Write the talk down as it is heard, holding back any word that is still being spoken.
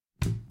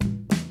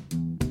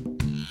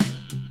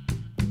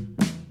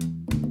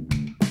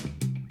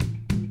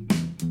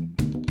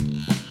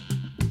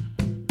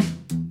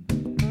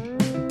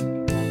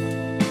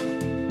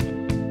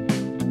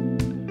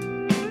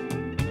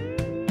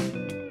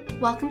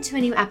Welcome to a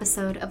new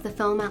episode of the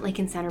Film at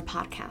Lincoln Center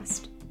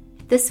podcast.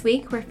 This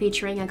week, we're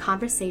featuring a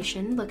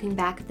conversation looking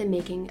back at the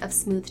making of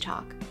Smooth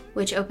Talk,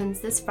 which opens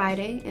this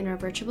Friday in our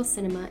virtual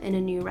cinema in a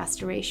new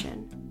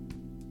restoration.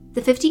 The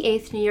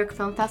 58th New York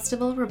Film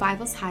Festival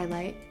Revivals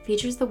Highlight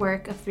features the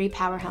work of three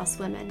powerhouse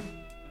women: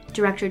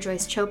 director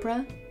Joyce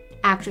Chopra,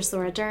 actress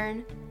Laura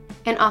Dern,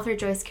 and author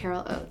Joyce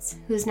Carol Oates,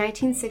 whose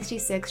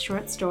 1966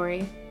 short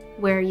story,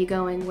 Where Are You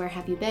Going, Where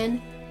Have You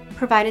Been?,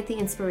 provided the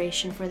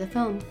inspiration for the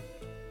film.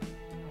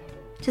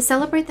 To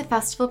celebrate the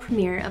festival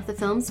premiere of the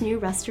film's new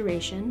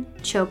restoration,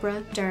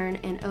 Chopra, Dern,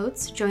 and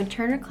Oates joined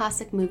Turner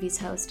Classic Movies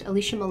host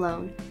Alicia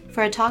Malone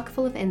for a talk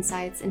full of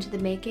insights into the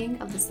making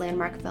of this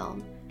landmark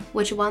film,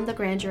 which won the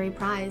Grand Jury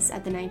Prize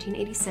at the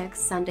 1986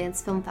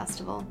 Sundance Film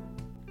Festival.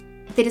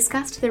 They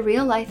discussed the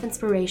real-life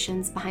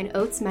inspirations behind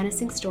Oates'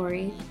 menacing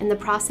story and the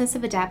process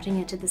of adapting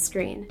it to the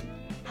screen,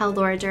 how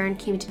Laura Dern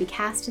came to be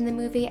cast in the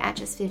movie at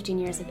just 15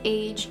 years of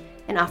age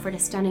and offered a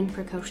stunning,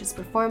 precocious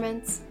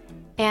performance,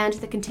 and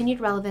the continued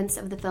relevance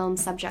of the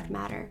film's subject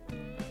matter,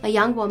 a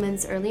young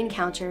woman's early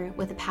encounter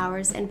with the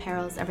powers and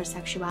perils of her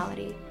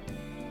sexuality.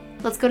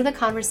 Let's go to the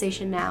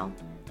conversation now,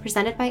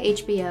 presented by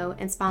HBO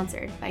and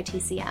sponsored by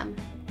TCM.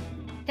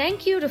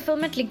 Thank you to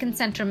Film at Lincoln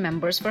Center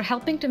members for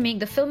helping to make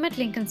the Film at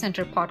Lincoln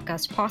Center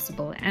podcast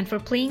possible and for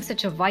playing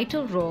such a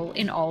vital role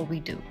in all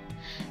we do.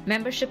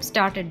 Memberships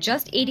start at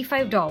just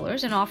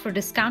 $85 and offer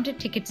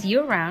discounted tickets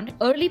year-round,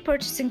 early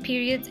purchasing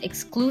periods,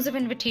 exclusive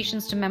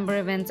invitations to member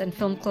events and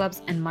film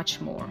clubs, and much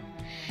more.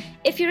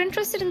 If you're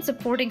interested in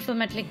supporting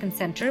Film at Lincoln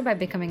Center by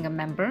becoming a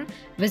member,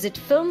 visit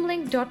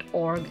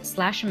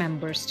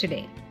filmlink.org/members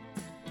today.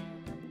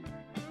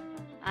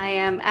 I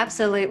am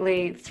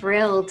absolutely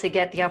thrilled to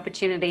get the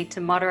opportunity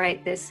to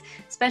moderate this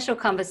special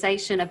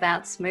conversation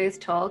about Smooth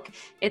Talk.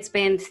 It's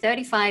been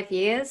 35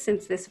 years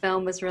since this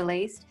film was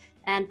released,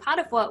 and part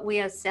of what we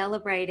are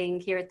celebrating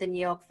here at the New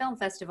York Film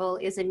Festival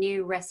is a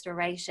new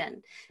restoration.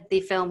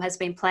 The film has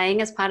been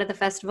playing as part of the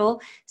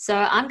festival, so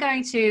I'm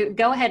going to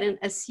go ahead and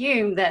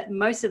assume that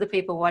most of the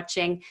people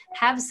watching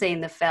have seen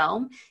the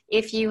film.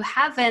 If you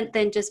haven't,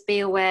 then just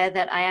be aware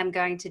that I am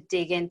going to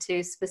dig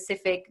into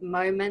specific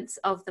moments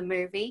of the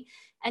movie.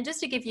 And just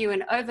to give you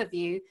an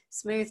overview,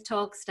 Smooth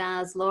Talk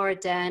stars Laura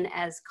Dern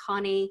as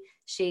Connie.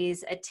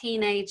 She's a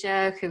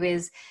teenager who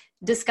is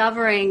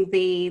discovering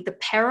the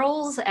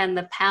perils and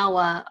the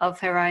power of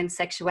her own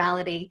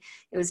sexuality.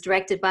 It was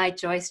directed by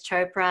Joyce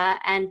Chopra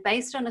and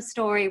based on a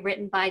story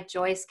written by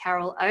Joyce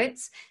Carol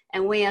Oates.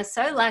 And we are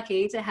so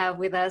lucky to have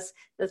with us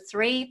the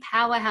three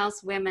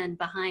powerhouse women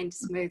behind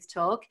Smooth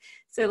Talk.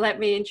 So let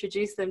me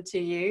introduce them to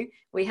you.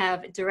 We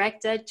have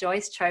director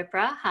Joyce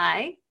Chopra.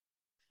 Hi.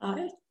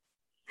 Hi.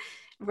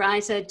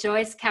 Writer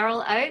Joyce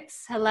Carol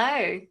Oates.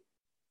 Hello.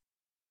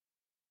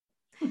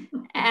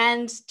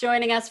 And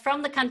joining us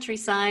from the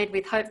countryside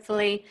with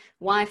hopefully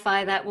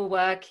Wi-Fi that will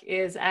work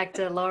is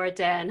actor Laura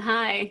Dern.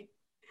 Hi.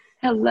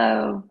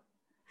 Hello.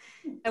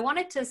 I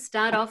wanted to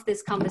start off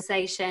this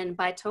conversation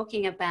by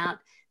talking about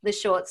the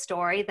short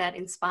story that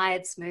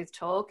inspired Smooth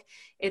Talk.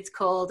 It's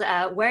called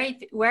Where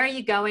Are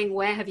You Going,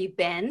 Where Have You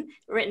Been?,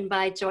 written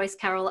by Joyce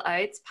Carol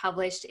Oates,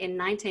 published in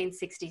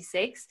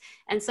 1966.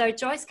 And so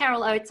Joyce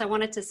Carol Oates, I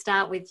wanted to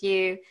start with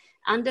you.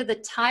 Under the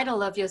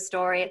title of your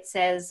story, it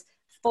says,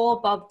 For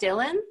Bob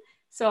Dylan.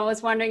 So I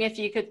was wondering if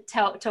you could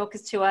talk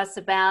to us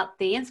about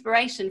the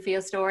inspiration for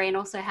your story and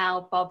also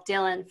how Bob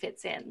Dylan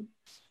fits in.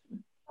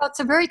 Well, it's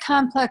a very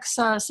complex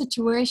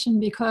situation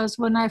because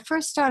when I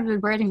first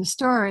started writing the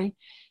story,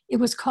 it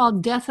was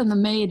called Death and the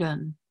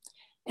Maiden.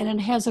 And it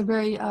has a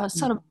very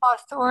sort of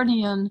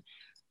Hawthornian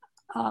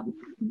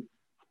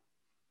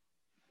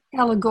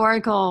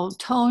allegorical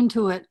tone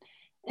to it,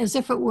 as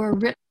if it were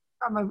written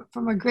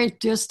from a great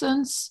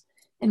distance,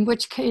 in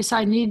which case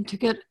I need to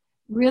get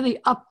really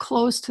up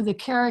close to the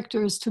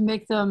characters to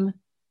make them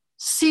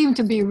seem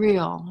to be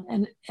real.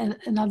 And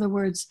in other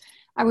words,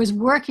 I was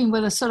working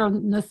with a sort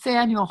of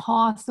Nathaniel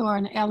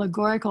Hawthorne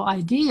allegorical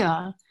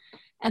idea.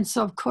 And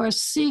so, of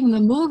course, seeing the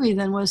movie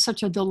then was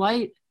such a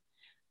delight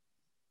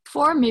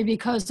for me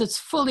because it's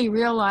fully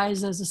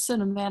realized as a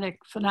cinematic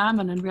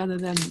phenomenon rather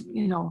than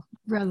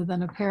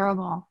a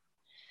parable.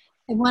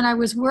 And when I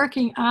was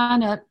working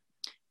on it,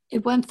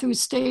 it went through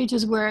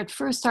stages where at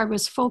first I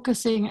was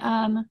focusing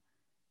on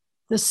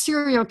the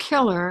serial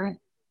killer.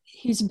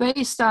 He's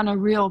based on a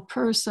real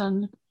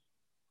person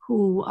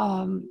who,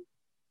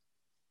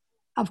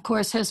 of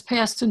course, has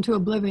passed into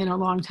oblivion a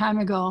long time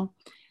ago.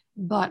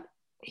 But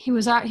he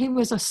was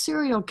a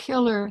serial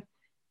killer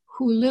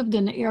who lived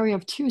in the area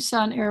of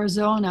Tucson,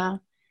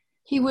 Arizona.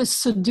 He was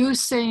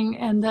seducing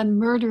and then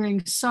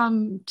murdering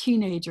some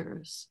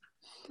teenagers.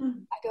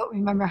 I don't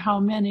remember how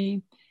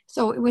many.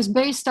 So it was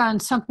based on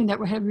something that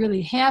had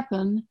really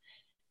happened.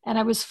 And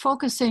I was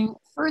focusing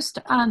first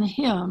on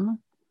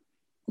him,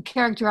 the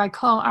character I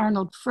call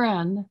Arnold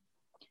Friend,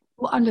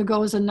 who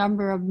undergoes a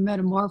number of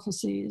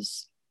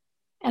metamorphoses.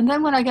 And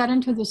then when I got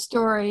into the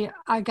story,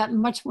 I got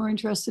much more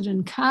interested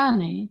in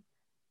Connie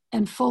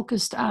and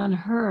focused on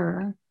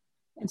her.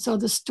 And so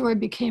the story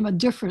became a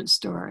different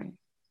story.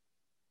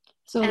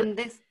 So and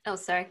this, oh,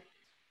 sorry.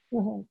 Go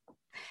ahead.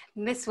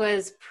 This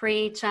was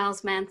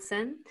pre-Charles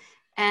Manson,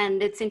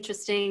 and it's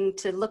interesting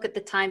to look at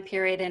the time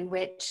period in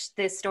which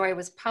this story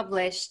was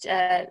published,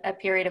 a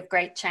period of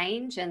great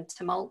change and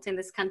tumult in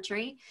this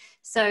country.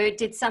 So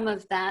did some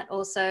of that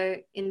also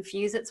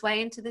infuse its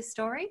way into this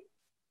story?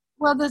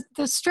 Well,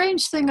 the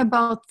strange thing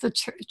about the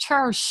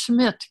Charles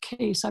Schmidt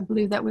case, I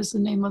believe that was the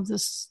name of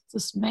this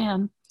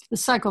man, the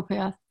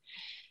psychopath,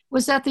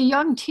 was that the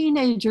young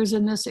teenagers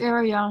in this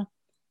area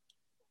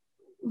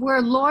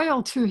were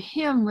loyal to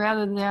him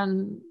rather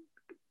than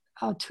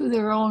to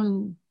their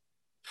own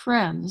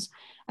friends.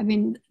 I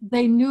mean,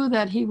 they knew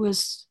that he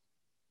was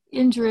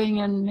injuring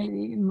and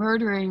maybe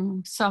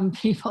murdering some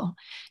people.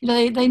 You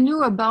know, they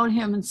knew about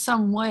him in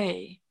some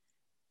way,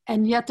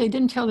 and yet they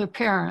didn't tell their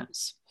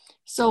parents.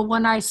 So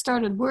when I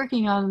started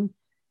working on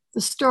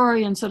the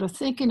story and sort of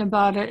thinking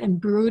about it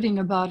and brooding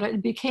about it,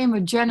 it became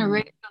a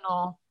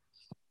generational,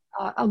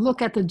 a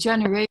look at the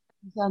generations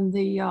and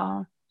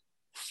the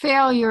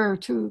failure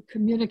to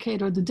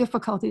communicate, or the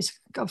difficulties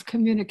of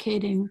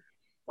communicating,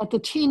 that the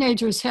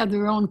teenagers had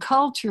their own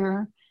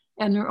culture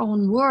and their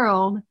own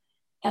world,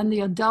 and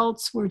the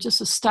adults were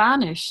just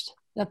astonished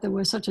that there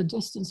was such a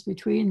distance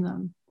between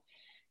them.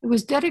 It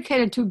was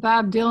dedicated to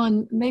Bob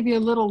Dylan maybe a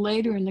little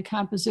later in the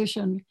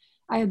composition.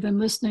 I had been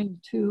listening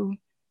to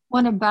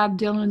one of Bob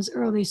Dylan's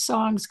early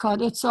songs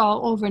called "It's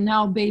All Over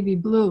Now, Baby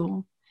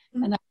Blue."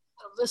 And I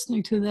was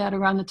listening to that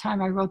around the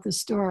time I wrote the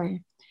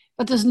story.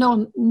 But there's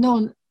no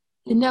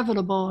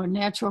inevitable or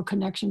natural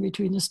connection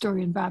between the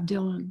story and Bob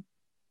Dylan.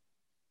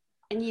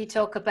 And you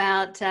talk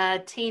about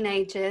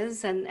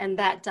teenagers and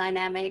that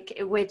dynamic,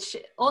 which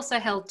also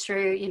held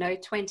true,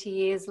 20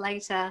 years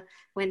later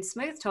when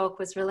Smooth Talk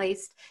was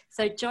released.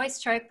 So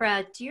Joyce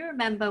Chopra, do you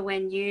remember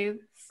when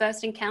you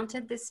first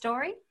encountered this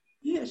story?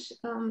 Yes,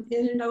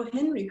 in an O.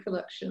 Henry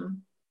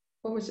collection.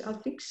 What was it? I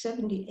think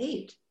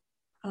 78.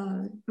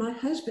 My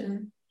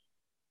husband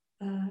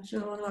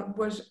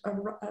was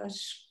a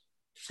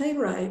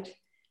playwright,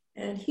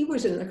 and he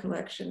was in the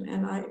collection,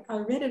 and I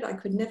read it. I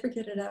could never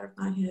get it out of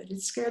my head.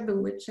 It scared the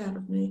wits out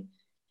of me.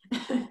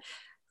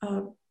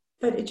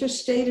 But it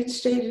just stayed and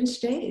stayed and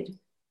stayed.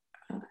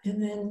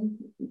 And then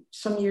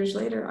some years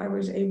later, I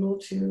was able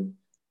to,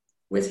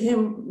 with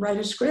him, write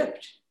a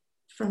script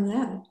from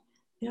that.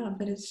 Yeah,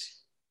 but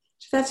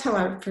that's how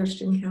I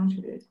first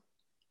encountered it.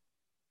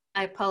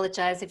 I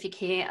apologize if you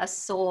hear a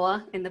saw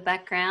in the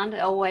background.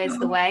 Always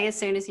the way, as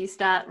soon as you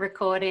start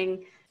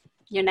recording,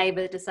 your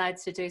neighbor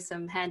decides to do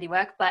some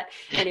handiwork. But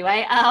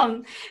anyway,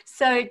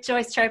 so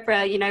Joyce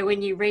Chopra,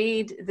 when you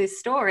read this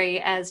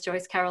story, as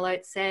Joyce Carol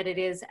Oates said, it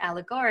is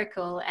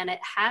allegorical, and it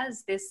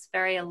has this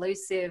very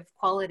elusive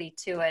quality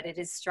to it. It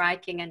is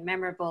striking and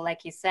memorable,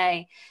 like you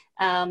say.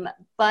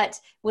 But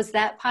was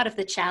that part of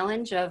the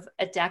challenge of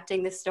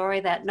adapting the story,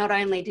 that not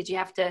only did you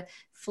have to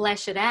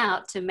flesh it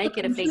out to make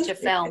it a feature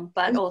film,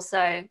 but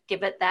also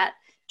give it that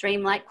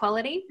dreamlike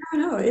quality?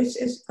 No,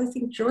 it's I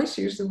think Joyce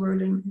used the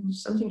word in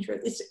something true.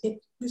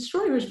 The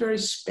story was very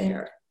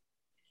spare.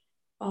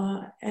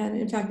 And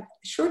in fact,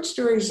 short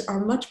stories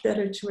are much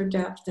better to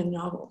adapt than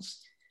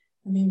novels.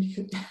 I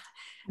mean,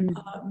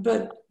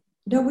 but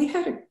no, we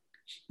had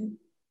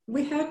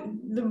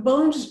the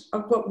bones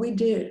of what we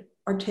did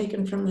are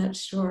taken from that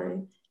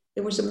story.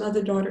 It was a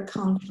mother-daughter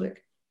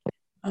conflict.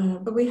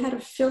 But we had to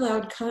fill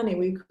out Connie.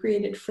 We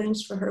created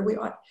friends for her. We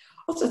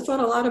also thought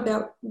a lot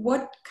about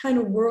what kind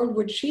of world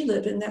would she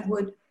live in that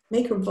would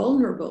make her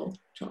vulnerable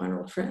to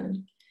Arnold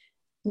Friend.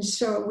 And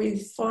so we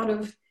thought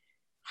of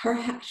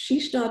her,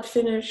 she's not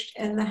finished,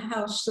 and the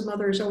house the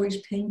mother is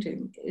always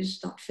painting is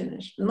not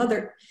finished. The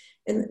mother,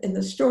 in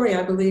the story,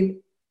 I believe,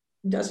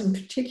 doesn't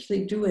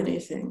particularly do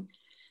anything.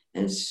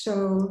 And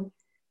so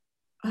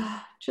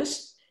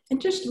just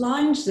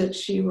lines that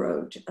she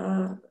wrote,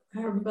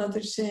 her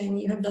mother saying,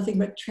 "You have nothing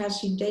but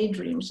trashy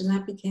daydreams," and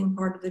that became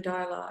part of the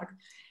dialogue.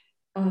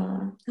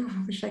 I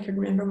wish I could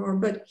remember more,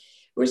 but it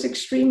was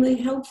extremely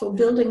helpful,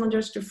 building on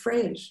just a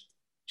phrase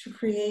to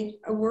create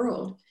a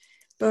world.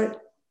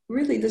 But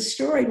really, the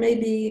story may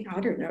be,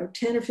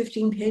 10 or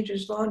 15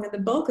 pages long, and the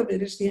bulk of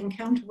it is the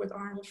encounter with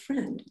Arnold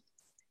Friend.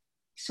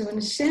 So in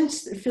a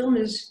sense, the film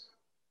is,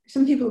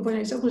 some people point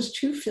out it's almost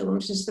two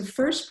films. It's the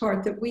first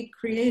part that we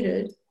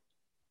created,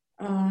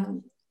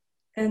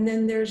 and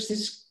then there's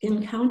this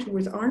encounter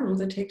with Arnold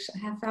that takes a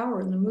half hour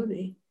in the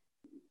movie.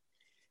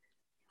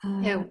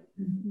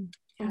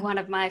 One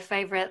of my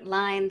favorite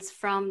lines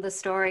from the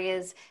story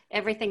is,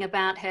 everything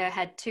about her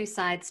had two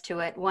sides to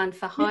it, one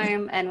for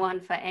home and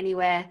one for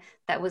anywhere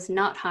that was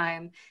not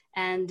home.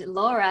 And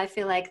Laura, I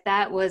feel like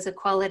that was a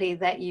quality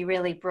that you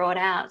really brought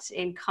out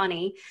in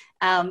Connie.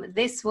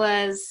 This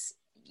was,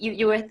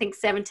 you were, I think,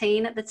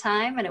 17 at the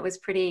time, and it was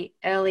pretty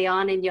early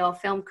on in your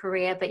film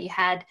career, but you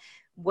had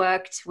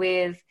worked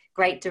with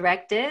great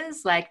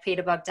directors like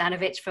Peter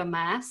Bogdanovich for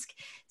Mask.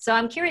 So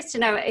I'm curious to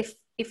know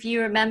if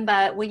you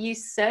remember, were you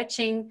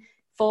searching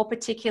for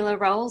particular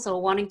roles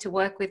or wanting to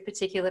work with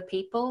particular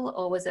people,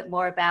 or was it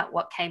more about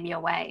what came your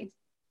way?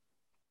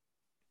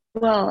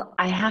 Well,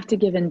 I have to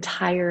give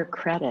entire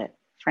credit,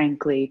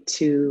 frankly,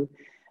 to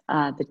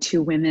the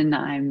two women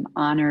I'm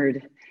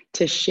honored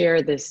to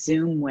share this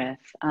Zoom with.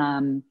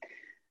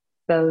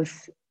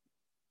 Both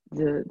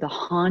the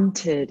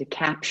haunted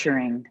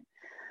capturing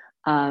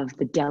of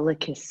the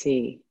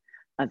delicacy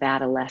of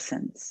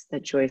adolescence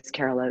that Joyce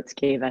Carol Oates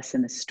gave us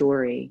in the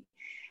story,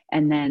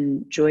 and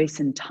then Joyce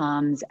and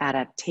Tom's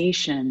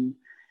adaptation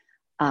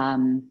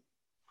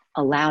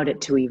allowed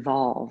it to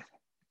evolve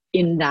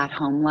in that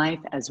home life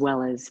as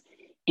well as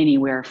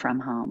anywhere from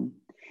home.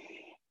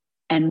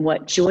 And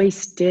what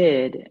Joyce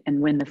did,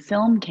 and when the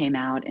film came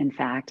out, in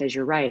fact, as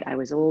you're right, I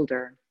was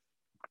older,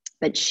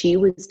 but she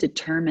was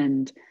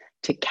determined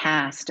to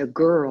cast a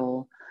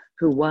girl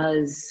who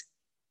was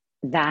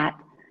that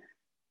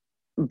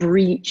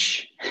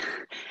breach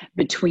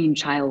between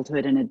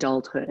childhood and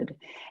adulthood,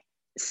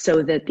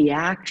 so that the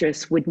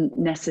actress wouldn't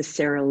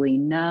necessarily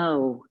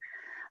know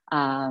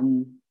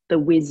the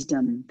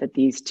wisdom that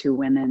these two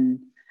women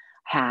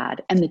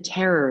had and the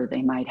terror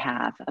they might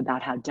have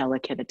about how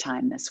delicate a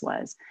time this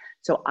was.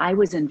 So I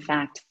was in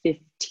fact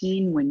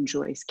 15 when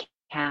Joyce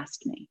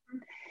cast me.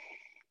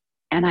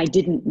 And I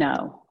didn't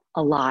know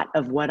a lot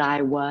of what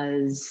I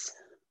was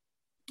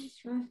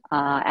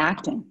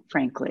acting,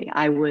 frankly.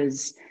 I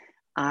was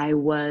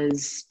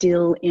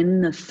still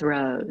in the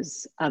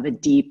throes of a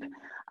deep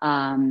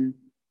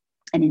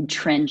an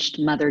entrenched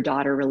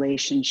mother-daughter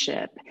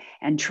relationship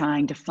and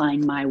trying to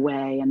find my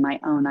way and my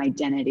own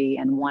identity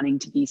and wanting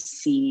to be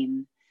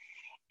seen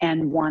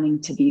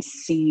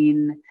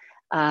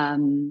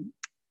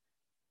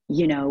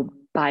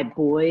by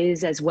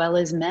boys as well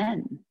as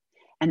men,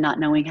 and not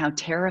knowing how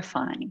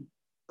terrifying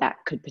that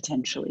could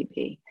potentially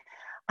be.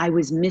 I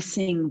was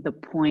missing the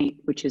point,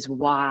 which is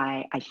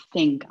why I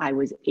think I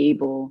was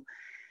able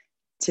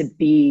to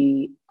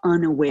be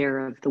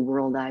unaware of the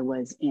world I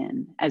was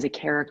in as a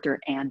character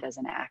and as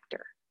an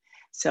actor.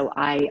 So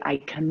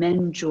I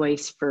commend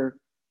Joyce for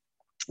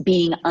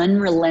being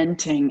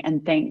unrelenting,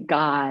 and thank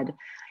God,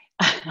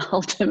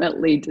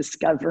 ultimately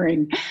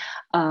discovering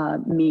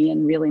me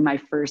and really my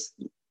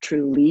first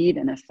true lead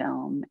in a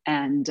film,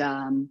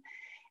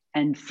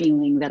 and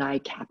feeling that I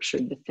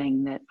captured the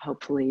thing that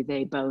hopefully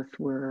they both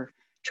were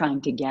trying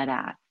to get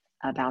at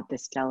about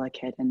this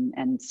delicate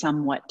and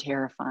somewhat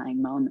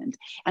terrifying moment,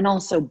 and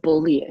also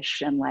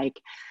bullyish and like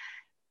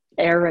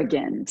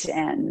arrogant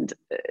and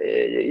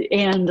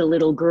a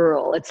little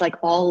girl. It's like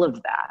all of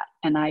that.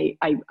 And I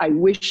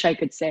wish I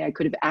could say I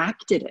could have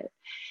acted it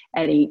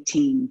at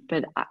 18,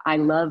 but I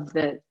love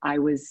that I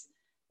was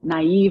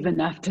naive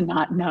enough to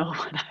not know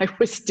what I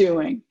was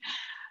doing.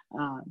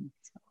 I'll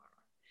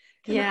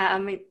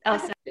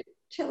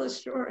tell a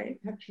story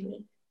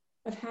actually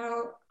of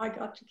how I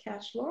got to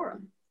cast Laura.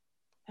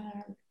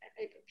 I'm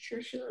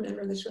sure she'll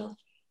remember this well.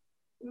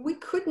 We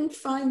couldn't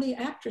find the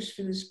actress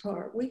for this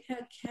part. We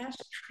had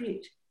cast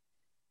Treat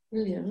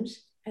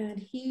Williams, and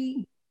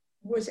he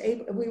was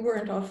able, we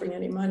weren't offering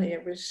any money,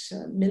 it was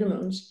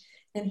minimums,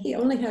 and he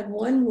only had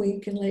 1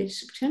 week in late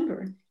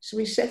September. So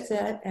we set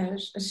that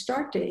as a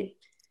start date.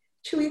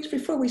 2 weeks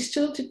before, we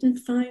still didn't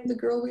find the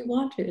girl we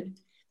wanted,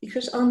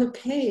 because on the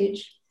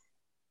page,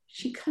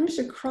 she comes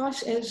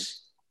across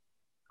as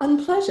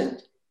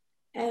unpleasant.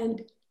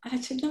 And I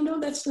said, no,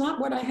 that's not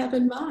what I have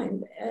in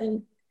mind.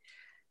 And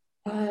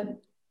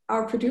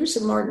our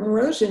producer, Martin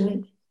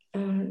Rosen,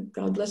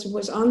 God bless him,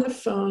 was on the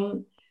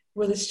phone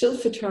with a still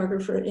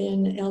photographer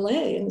in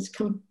LA, and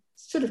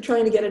sort of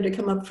trying to get her to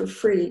come up for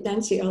free,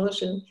 Nancy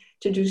Ellison,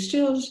 to do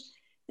stills.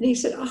 And he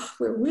said,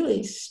 we're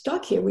really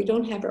stuck here. We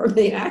don't have our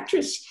main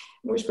actress.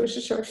 We're supposed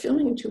to start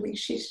filming in 2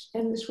 weeks.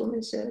 And this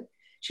woman said,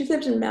 she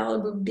lives in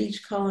Malibu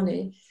Beach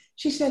Colony.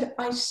 She said,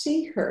 I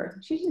see her.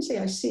 She didn't say,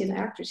 I see an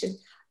actress. She said,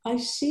 I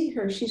see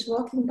her. She's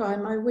walking by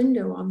my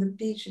window on the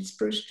beach. It's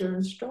Bruce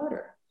Dern's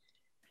daughter.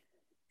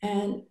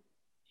 And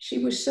she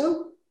was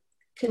so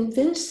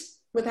convinced,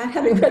 without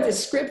having read the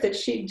script, that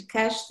she'd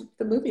cast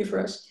the movie for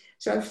us.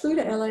 So I flew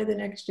to LA the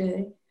next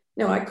day.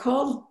 No, I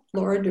called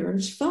Laura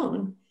Dern's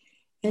phone,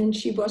 and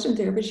she wasn't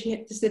there, but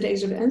it's the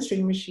days of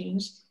answering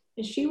machines.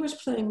 And she was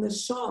playing the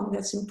song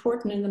that's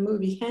important in the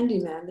movie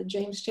Handyman, the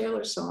James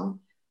Taylor song,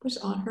 was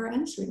on her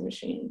answering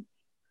machine,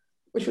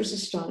 which was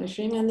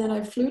astonishing. And then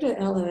I flew to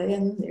LA,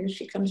 and there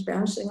she comes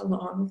bouncing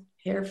along,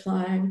 hair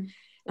flying.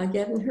 I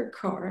get in her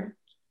car.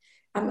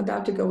 I'm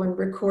about to go and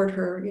record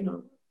her,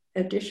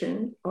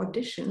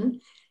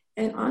 audition.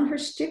 And on her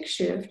stick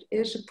shift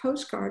is a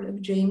postcard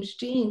of James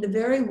Dean, the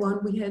very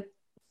one we had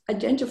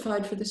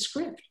identified for the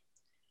script.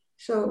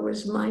 So it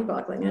was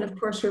mind-boggling. And of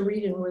course, her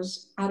reading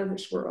was out of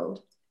this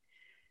world.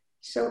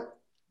 So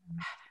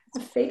a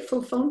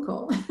fateful phone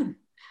call.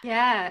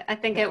 Yeah, I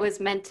think it was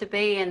meant to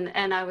be.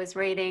 And I was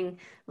reading,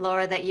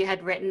 Laura, that you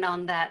had written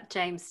on that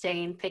James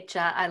Dean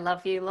picture, I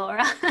love you,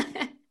 Laura.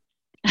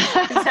 Is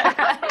that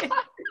right?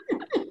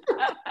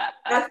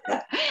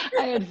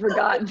 I had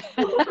forgotten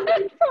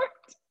that.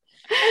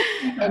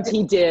 And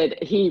he did.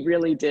 He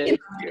really did.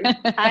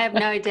 I have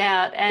no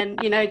doubt. And,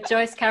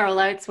 Joyce Carol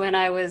Oates, when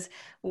I was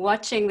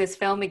watching this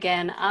film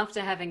again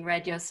after having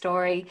read your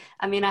story,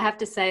 I have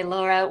to say,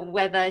 Laura,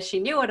 whether she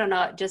knew it or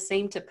not, just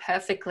seemed to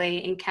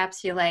perfectly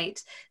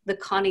encapsulate the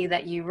Connie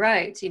that you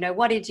wrote.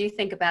 What did you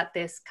think about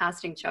this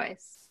casting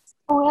choice?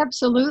 Oh,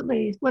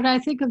 absolutely. When I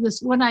think of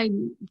this, when I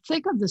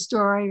think of the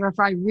story, or if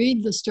I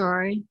read the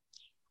story,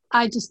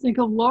 I just think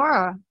of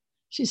Laura.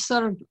 She's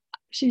sort of,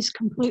 she's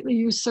completely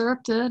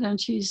usurped it, and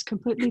she's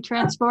completely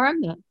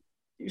transformed it.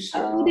 You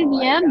sure? But in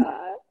the end,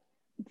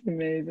 It's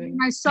amazing.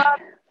 when I saw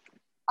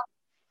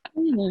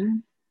the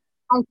ending,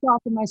 I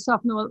thought to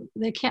myself, no,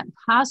 they can't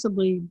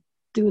possibly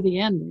do the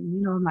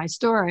ending, my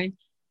story.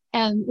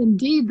 And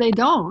indeed, they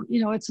don't.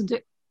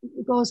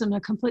 It goes in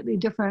a completely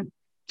different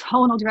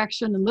tonal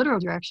direction and literal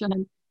direction,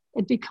 and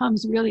it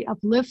becomes really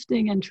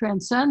uplifting and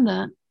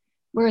transcendent,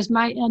 whereas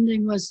my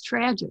ending was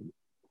tragic.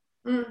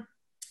 Mm.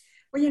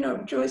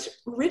 Well, Joyce,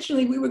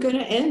 originally we were going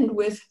to end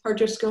with her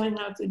just going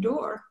out the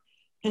door,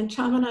 and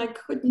Tom and I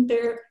couldn't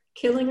bear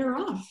killing her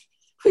off.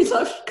 We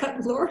loved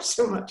Laura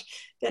so much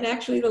that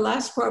actually the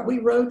last part we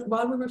wrote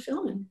while we were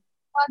filming.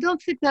 I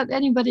don't think that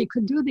anybody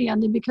could do the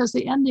ending, because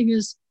the ending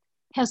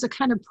has a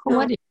kind of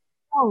poetic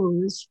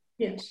pose.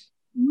 Yes.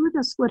 You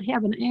just would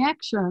have an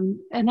action,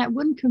 and that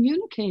wouldn't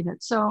communicate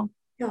it. So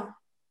yeah,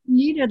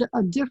 needed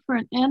a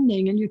different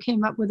ending, and you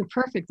came up with a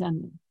perfect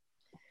ending.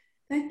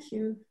 Thank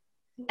you.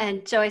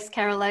 And Joyce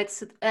Carol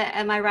Oates,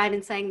 am I right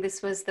in saying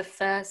this was the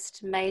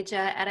first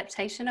major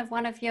adaptation of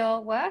one of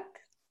your work?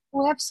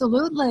 Oh,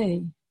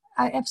 absolutely.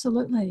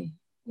 Absolutely.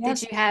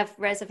 Yes. Did you have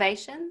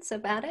reservations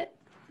about it?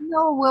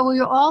 No, well, we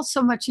were all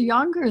so much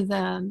younger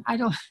then. I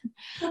don't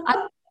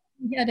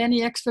had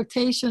any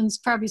expectations,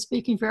 probably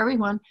speaking for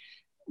everyone.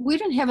 We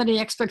didn't have any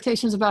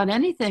expectations about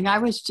anything. I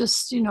was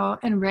just,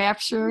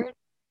 enraptured.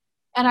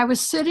 And I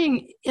was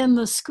sitting in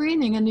the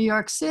screening in New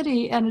York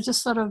City, and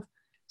just sort of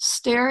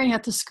staring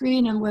at the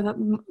screen, and with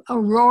a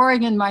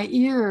roaring in my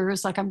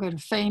ears, like I'm going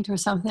to faint or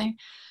something.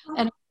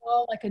 And it was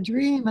all like a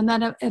dream. And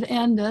then it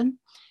ended.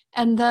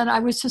 And then I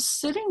was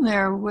just sitting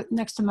there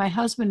next to my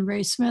husband,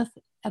 Ray Smith,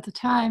 at the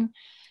time.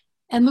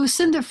 And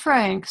Lucinda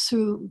Franks,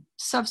 who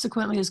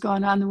subsequently has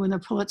gone on to win the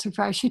Pulitzer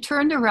Prize, she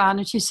turned around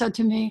and she said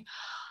to me,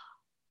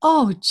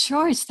 "Oh,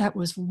 Joyce, that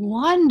was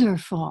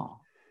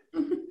wonderful."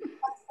 I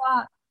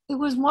thought it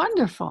was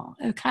wonderful.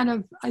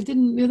 I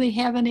didn't really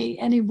have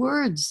any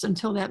words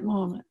until that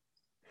moment.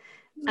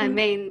 I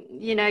mean,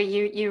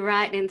 you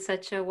write in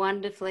such a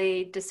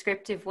wonderfully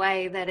descriptive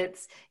way that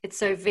it's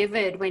so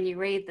vivid when you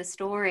read the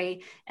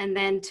story, and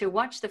then to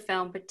watch the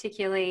film,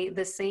 particularly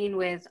the scene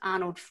with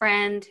Arnold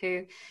Friend,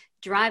 who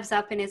drives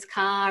up in his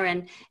car,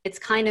 and it's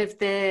kind of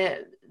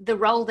the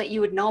role that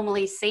you would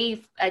normally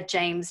see a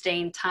James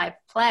Dean type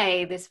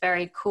play, this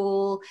very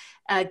cool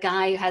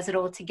guy who has it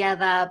all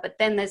together, but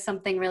then there's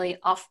something really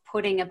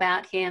off-putting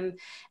about him.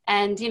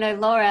 And,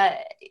 Laura,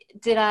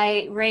 did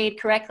I read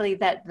correctly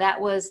that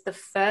was the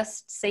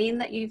first scene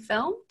that you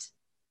filmed?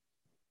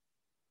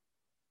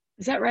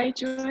 Is that right,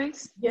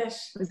 Joyce?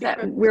 Yes. Was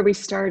that where we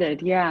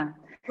started? Yeah.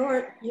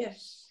 Laura,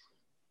 yes.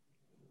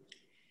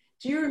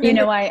 Do you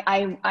remember?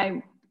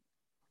 I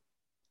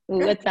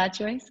what's that,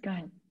 Joyce? Go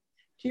ahead.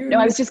 No,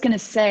 I was just going to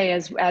say,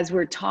 as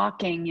we're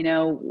talking,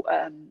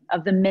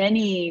 of the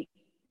many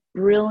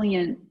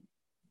brilliant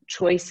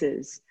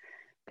choices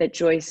that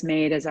Joyce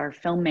made as our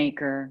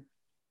filmmaker,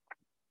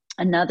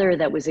 another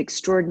that was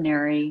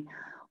extraordinary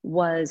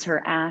was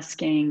her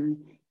asking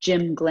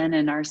Jim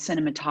Glennon, our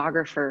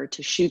cinematographer,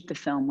 to shoot the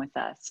film with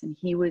us. And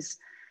he was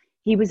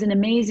an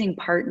amazing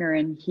partner,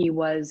 and he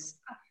was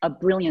a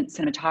brilliant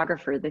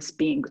cinematographer, this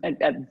being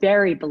a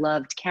very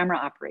beloved camera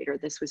operator.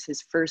 This was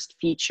his first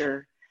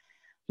feature.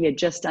 He had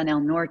just done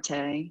El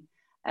Norte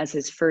as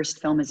his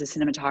first film as a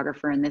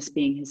cinematographer, and this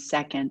being his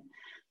second.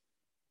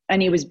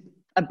 And he was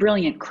a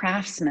brilliant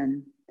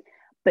craftsman.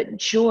 But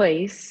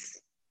Joyce,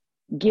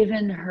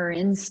 given her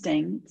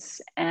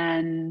instincts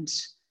and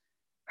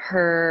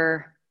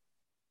her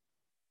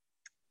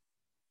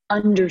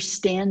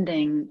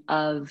understanding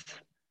of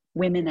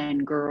women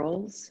and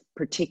girls,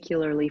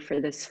 particularly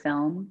for this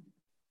film,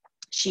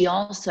 she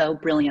also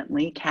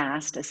brilliantly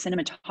cast a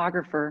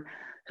cinematographer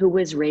who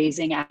was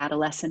raising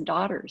adolescent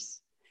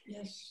daughters.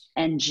 Yes.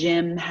 And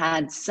Jim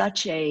had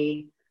such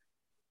a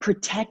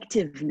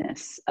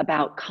protectiveness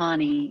about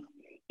Connie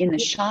in the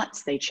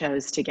shots they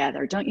chose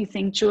together. Don't you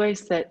think,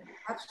 Joyce, that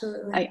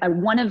Absolutely.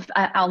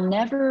 I'll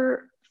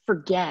never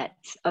forget,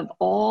 of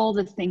all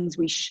the things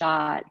we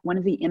shot, one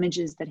of the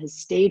images that has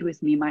stayed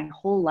with me my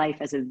whole life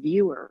as a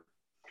viewer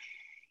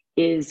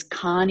is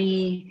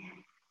Connie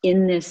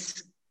in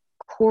this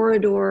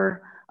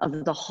corridor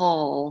of the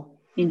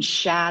hall in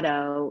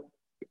shadow,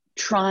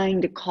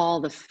 trying to call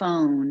the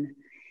phone,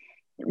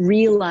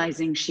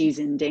 realizing she's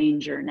in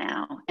danger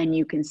now. And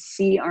you can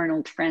see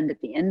Arnold Friend at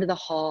the end of the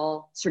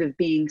hall, sort of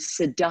being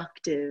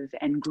seductive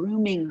and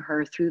grooming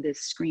her through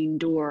this screen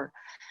door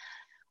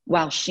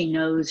while she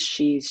knows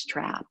she's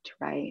trapped,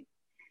 right?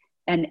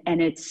 And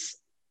it's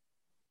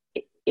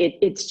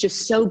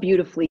just so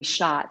beautifully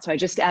shot. So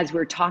as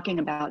we're talking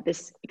about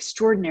this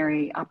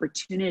extraordinary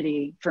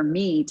opportunity for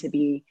me to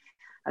be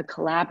a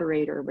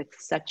collaborator with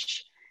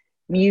such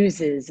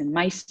muses and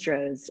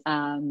maestras,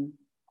 I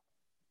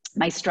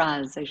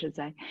should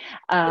say.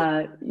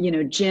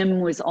 Jim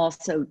was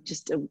also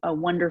just a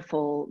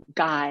wonderful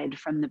guide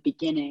from the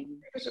beginning.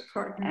 He was a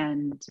partner.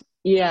 And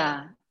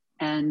yeah.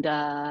 and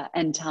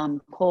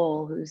Tom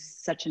Cole, who's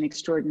such an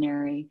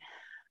extraordinary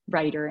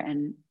writer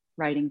and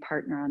writing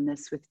partner on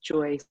this with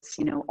Joyce,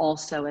 you know,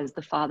 also as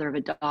the father of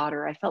a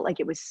daughter. I felt like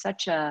it was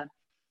such an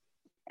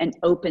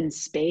open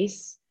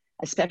space,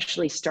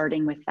 especially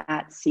starting with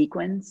that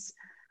sequence,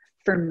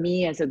 for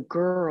me as a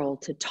girl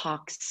to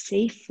talk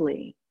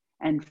safely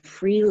and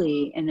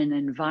freely in an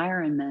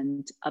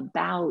environment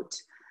about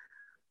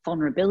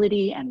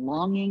vulnerability and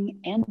longing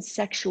and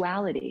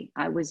sexuality.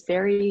 I was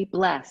very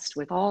blessed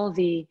with all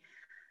the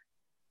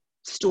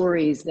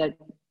stories that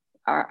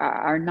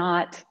are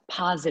not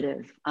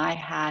positive. I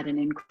had an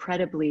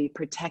incredibly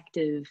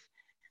protective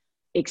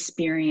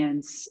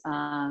experience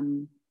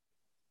and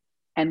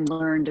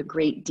learned a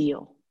great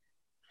deal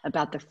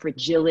about the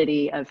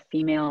fragility of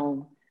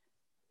female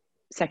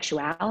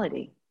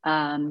sexuality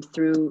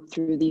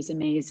through these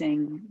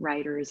amazing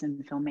writers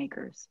and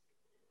filmmakers.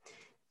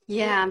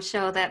 Yeah, I'm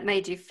sure that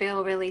made you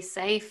feel really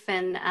safe.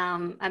 And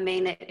I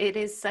mean, it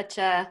is such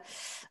a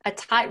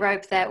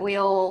tightrope that we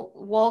all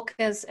walk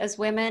as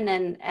women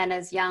and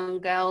as young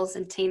girls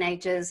and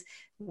teenagers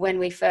when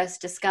we first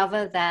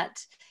discover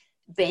that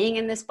being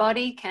in this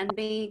body can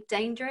be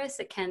dangerous.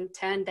 It can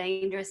turn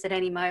dangerous at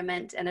any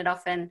moment, and it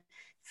often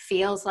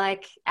feels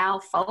like our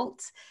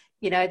fault.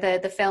 You know,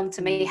 the film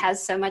to me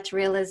has so much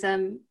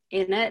realism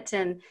in it.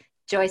 And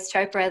Joyce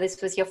Chopra,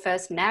 this was your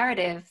first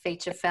narrative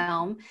feature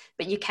film,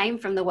 but you came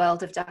from the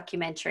world of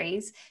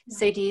documentaries.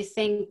 So do you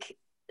think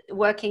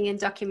working in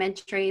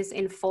documentaries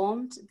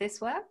informed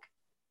this work?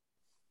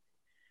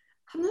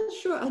 I'm not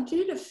sure. I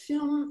did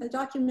a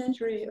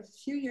documentary a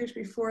few years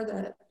before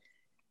that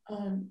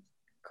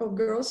called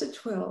Girls at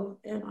 12.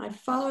 And I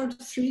followed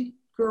 3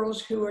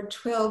 girls who were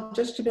 12,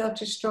 just about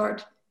to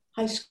start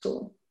high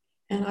school.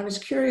 And I was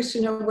curious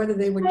to know whether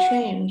they would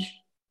change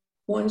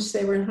once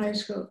they were in high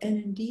school.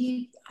 And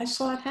indeed, I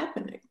saw it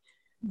happening.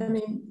 I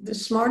mean, the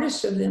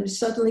smartest of them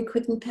suddenly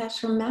couldn't pass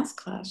her math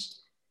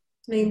class.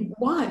 I mean,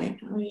 why?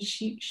 I mean,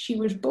 she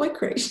was boy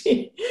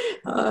crazy.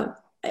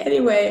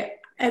 Anyway,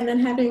 and then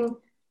having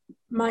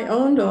my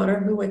own daughter,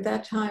 who at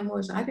that time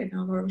was, I don't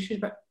know, she was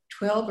about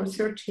 12 or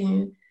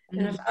 13.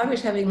 And I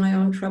was having my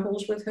own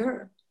troubles with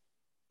her.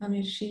 I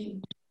mean,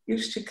 she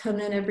used to come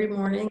in every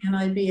morning and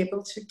I'd be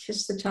able to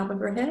kiss the top of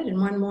her head. And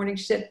one morning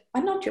she said,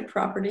 "I'm not your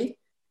property,"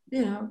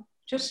 you know.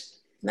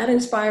 Just that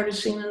inspired a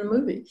scene in the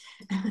movie.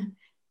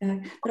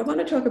 But I want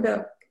to talk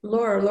about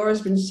Laura.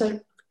 Laura's been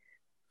so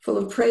full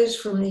of praise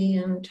for me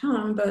and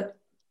Tom, but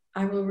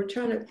I will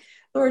return it.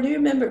 Laura, do you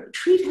remember,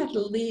 Treat had to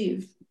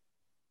leave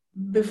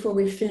before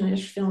we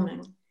finished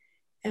filming.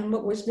 And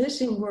what was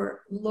missing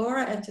were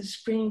Laura at the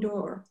screen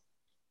door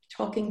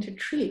talking to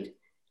Treat.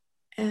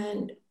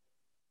 And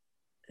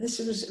this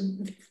was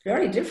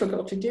very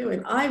difficult to do.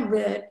 And I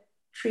read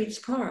Treat's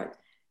part.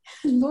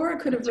 And Laura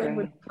could have read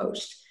with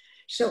Post.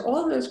 So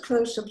all those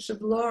close-ups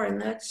of Laura in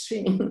that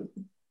scene,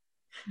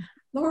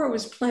 Laura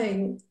was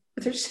playing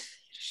with her.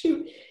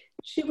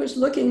 She was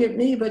looking at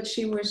me, but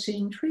she was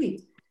seeing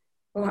Treat.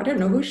 Oh, I don't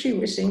know who she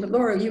was seeing, but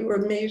Laura, you were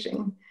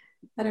amazing.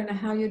 I don't know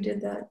how you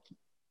did that.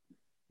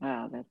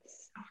 Wow,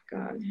 that's, oh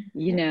God.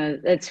 You know,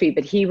 that's sweet.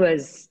 But he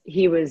was,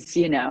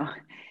 you know,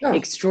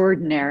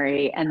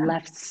 extraordinary and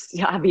left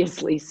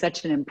obviously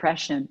such an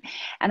impression.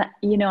 And,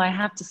 you know, I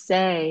have to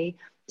say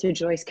to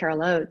Joyce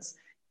Carol Oates,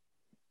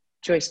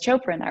 Joyce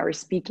Chopra and I were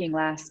speaking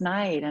last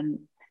night, and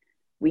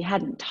we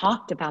hadn't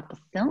talked about the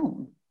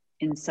film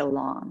in so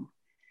long,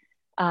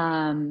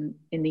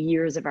 in the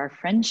years of our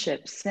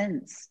friendship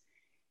since.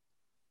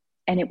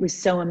 And it was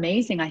so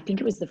amazing. I think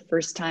it was the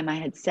first time I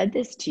had said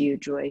this to you,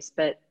 Joyce,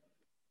 but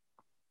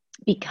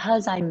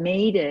because I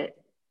made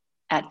it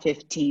at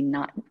 15,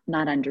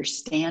 not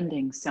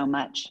understanding so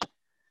much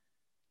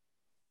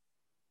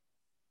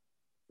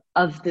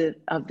of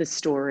the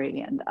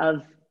story and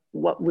of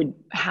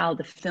how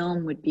the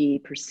film would be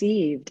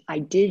perceived, I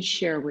did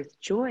share with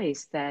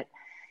Joyce that,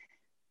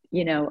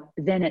 you know,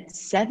 then at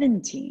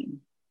 17,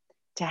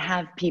 to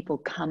have people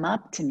come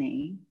up to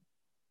me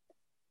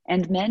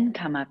and men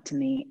come up to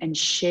me and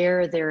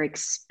share their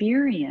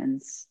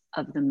experience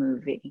of the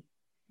movie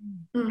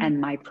and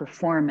my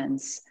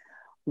performance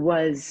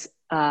was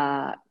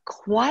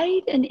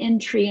quite an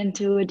entry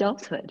into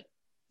adulthood.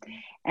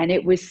 And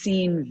it was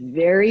seen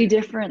very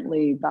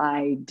differently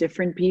by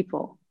different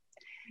people.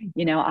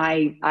 You know,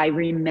 I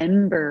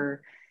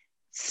remember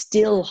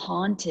still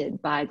haunted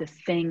by the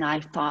thing I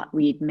thought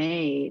we'd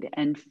made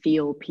and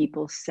feel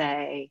people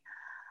say,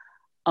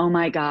 "Oh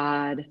my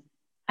God,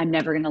 I'm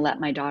never going to let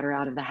my daughter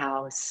out of the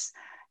house.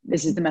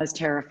 This is the most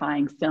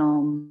terrifying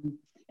film."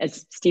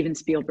 As Steven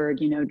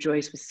Spielberg, you know,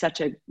 Joyce was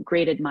such a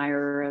great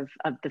admirer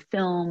of the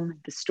film,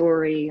 the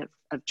story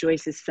of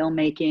Joyce's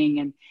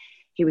filmmaking. And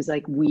he was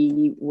like,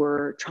 we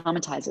were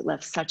traumatized. It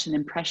left such an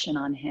impression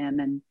on him.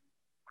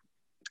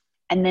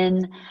 And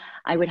then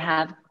I would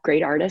have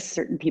great artists,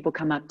 certain people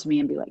come up to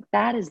me and be like,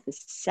 "That is the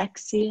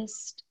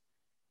sexiest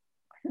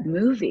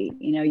movie.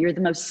 You know, you're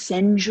the most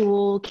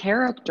sensual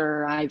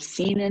character I've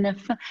seen in a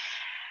film."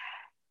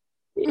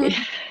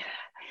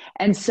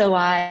 And so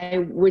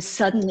I was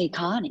suddenly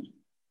Connie.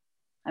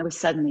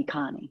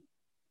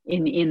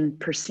 in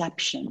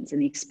perceptions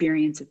and the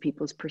experience of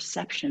people's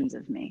perceptions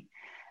of me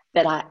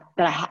that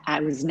I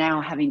was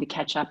now having to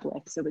catch up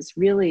with. So it was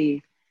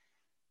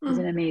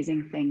an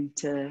amazing thing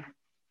to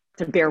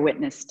bear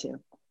witness to.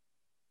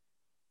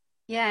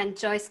 Yeah, and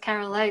Joyce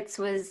Carol Oates,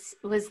 was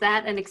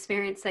that an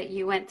experience that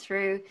you went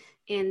through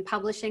in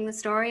publishing the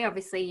story?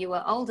 Obviously, you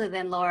were older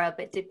than Laura,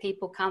 but did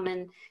people come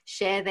and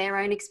share their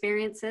own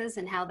experiences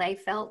and how they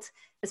felt,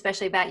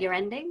 especially about your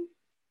ending?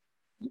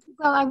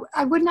 Well,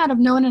 I would not have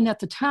known it at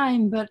the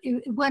time, but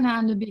it went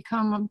on to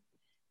become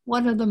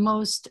one of the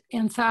most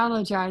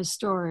anthologized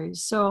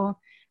stories. So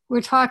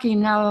we're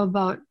talking now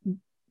about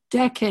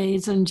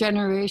decades and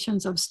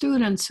generations of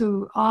students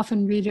who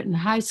often read it in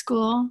high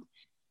school,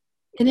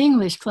 in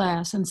English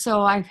class. And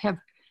so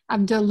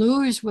I'm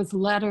deluged with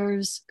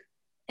letters,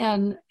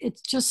 and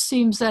it just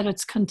seems that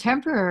it's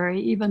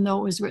contemporary, even though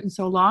it was written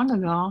so long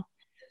ago.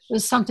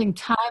 There's something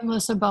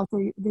timeless about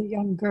the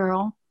young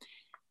girl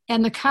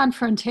and the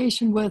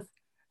confrontation with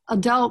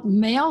adult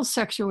male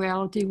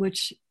sexuality,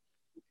 which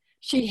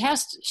she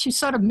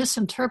sort of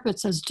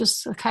misinterprets as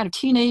just a kind of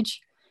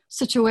teenage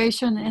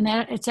situation, and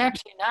it's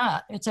actually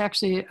not. It's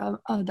actually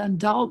an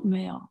adult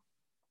male.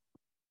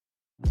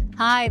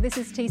 Hi, this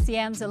is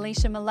TCM's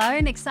Alicia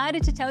Malone,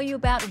 excited to tell you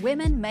about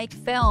Women Make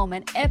Film,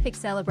 an epic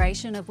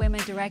celebration of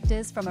women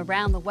directors from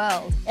around the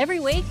world.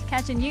 Every week,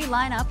 catch a new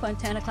lineup on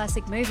Turner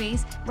Classic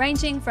Movies,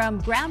 ranging from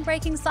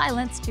groundbreaking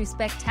silence to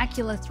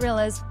spectacular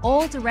thrillers,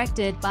 all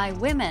directed by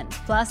women,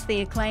 plus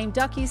the acclaimed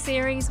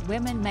docuseries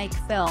Women Make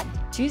Film,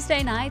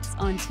 Tuesday nights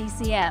on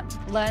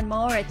TCM. Learn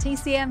more at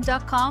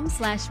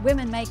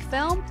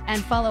tcm.com/womenmakefilm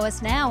and follow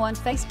us now on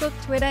Facebook,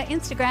 Twitter,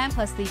 Instagram,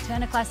 plus the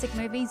Turner Classic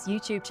Movies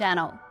YouTube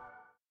channel.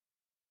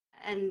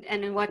 And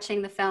in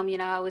watching the film,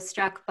 I was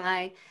struck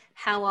by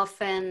how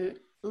often,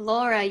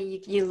 Laura,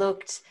 you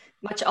looked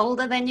much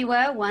older than you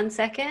were one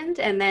second,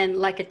 and then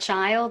like a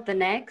child the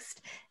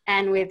next.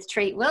 And with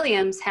Treat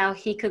Williams, how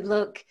he could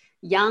look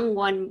young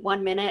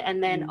one minute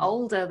and then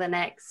older the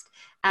next.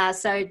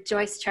 So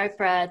Joyce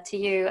Chopra, to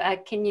you,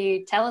 can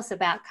you tell us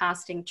about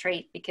casting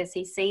Treat? Because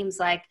he seems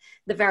like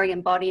the very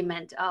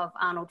embodiment of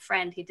Arnold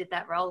Friend. He did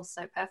that role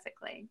so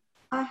perfectly.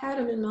 I had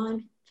him in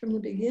mind from the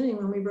beginning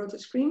when we wrote the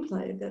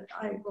screenplay that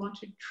I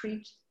wanted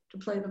Treat to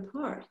play the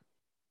part.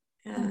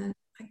 And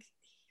I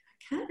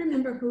can't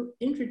remember who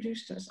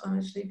introduced us,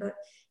 honestly, but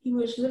he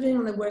was living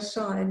on the West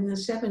Side in the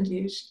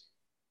 70s.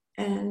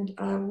 And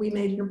we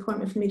made an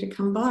appointment for me to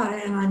come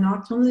by, and I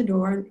knocked on the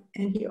door,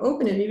 and he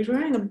opened it. He was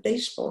wearing a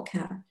baseball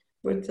cap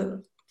with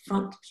the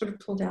front sort of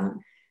pulled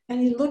down, and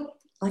he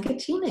looked like a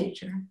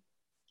teenager.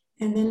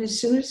 And then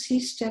as soon as he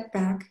stepped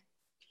back,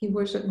 he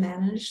was a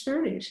man in his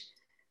 30s.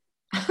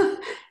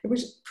 It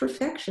was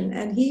perfection,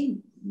 and he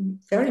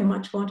very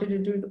much wanted to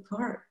do the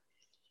part.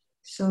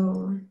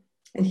 So,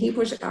 and he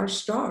was our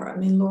star. I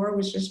mean, Laura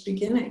was just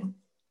beginning.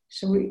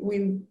 So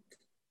we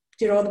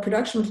did all the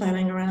production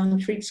planning around the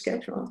Treat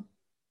schedule.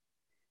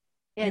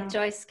 Yeah,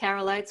 Joyce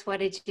Carol Oates, what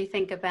did you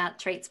think about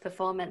Treat's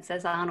performance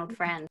as Arnold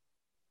Friend?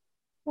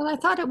 Well, I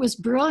thought it was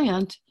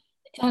brilliant.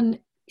 And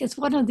it's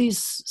one of these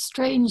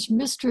strange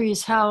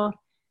mysteries how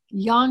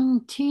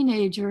young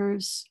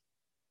teenagers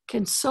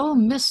can so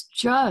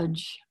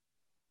misjudge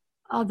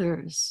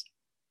others.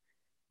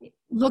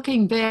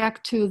 Looking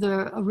back to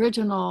the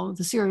original,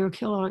 the serial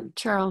killer,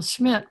 Charles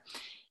Schmidt,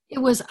 it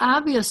was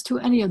obvious to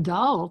any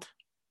adult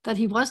that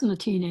he wasn't a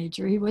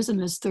teenager. He was in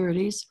his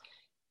 30s,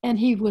 and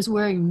he was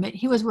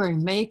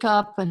wearing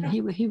makeup, and he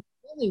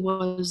really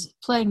was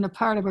playing the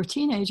part of a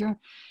teenager.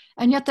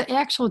 And yet the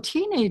actual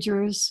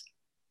teenagers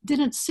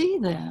didn't see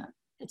that.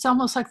 It's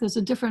almost like there's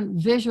a different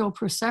visual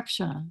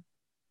perception.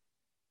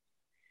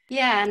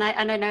 Yeah, and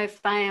I don't know if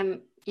I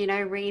am,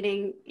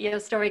 reading your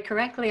story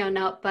correctly or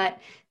not, but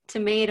to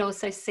me, it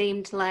also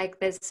seemed like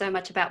there's so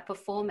much about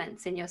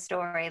performance in your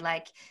story.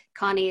 Like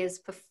Connie is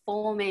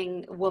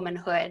performing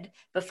womanhood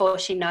before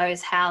she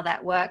knows how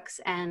that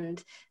works.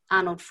 And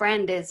Arnold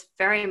Friend is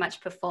very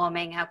much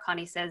performing how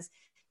Connie says,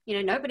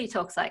 nobody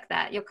talks like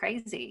that. You're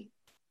crazy.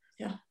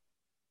 Yeah.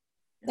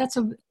 That's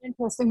an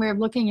interesting way of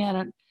looking at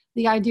it.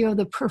 The idea of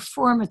the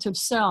performative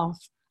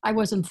self. I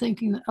wasn't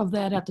thinking of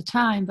that at the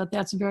time, but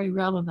that's very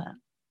relevant.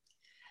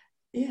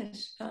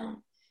 Yes.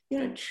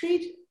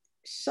 Treat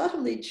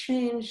subtly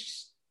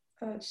changed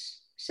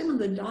some of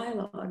the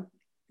dialogue.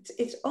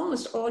 It's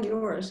almost all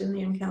yours in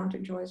the encounter,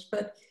 Joyce,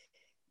 but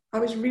I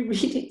was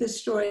rereading the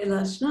story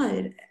last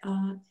night,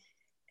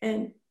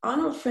 and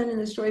Arnold Friend in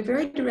the story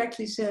very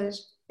directly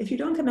says, if you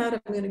don't come out,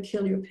 I'm going to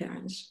kill your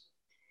parents.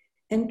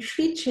 And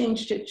Treat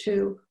changed it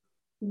to,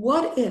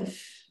 what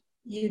if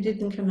you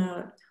didn't come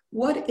out?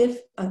 What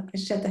if I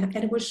said that?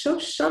 And it was so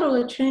subtle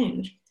a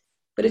change,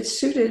 but it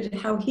suited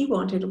how he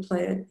wanted to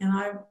play it, and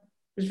I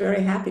was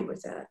very happy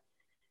with that.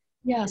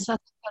 Yes,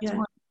 that's yeah.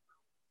 One.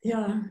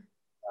 Yeah.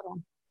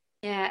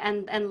 Yeah,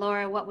 and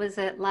Laura, what was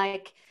it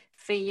like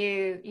for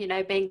you,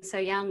 being so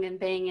young and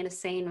being in a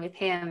scene with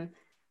him?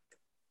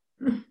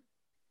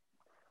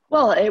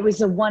 Well, it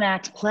was a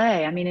one-act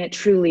play. I mean, it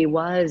truly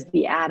was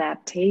the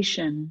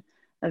adaptation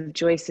of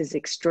Joyce's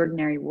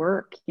extraordinary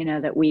work,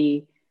 that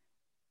we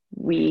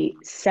we,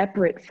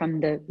 separate from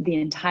the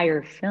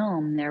entire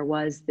film, there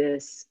was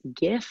this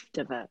gift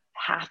of a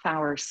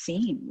half-hour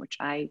scene, which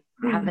I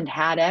haven't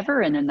had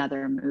ever in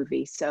another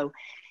movie. So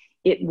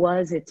it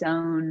was its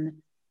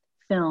own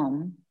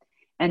film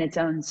and its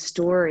own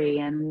story.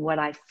 And what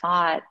I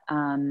thought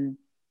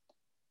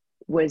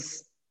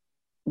was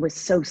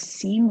so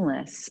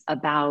seamless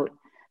about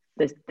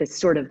the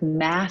sort of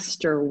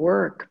master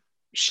work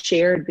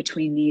shared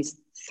between these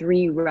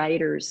three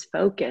writers'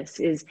 focus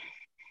is,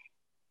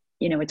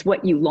 it's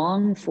what you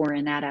long for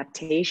in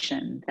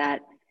adaptation,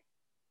 that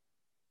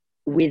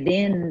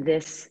within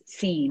this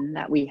scene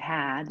that we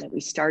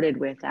started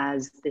with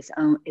as its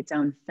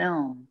own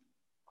film,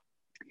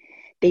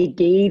 they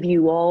gave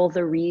you all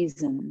the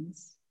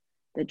reasons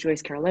that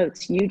Joyce Carol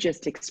Oates, you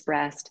just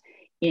expressed,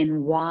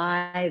 in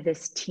why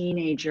this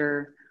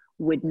teenager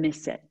would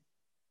miss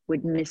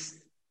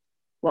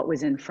what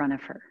was in front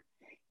of her.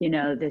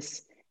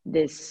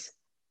 This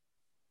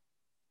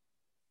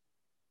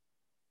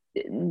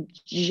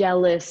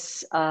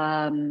jealous,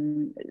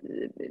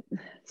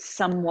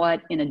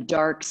 somewhat in a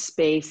dark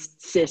space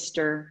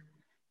sister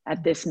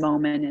at this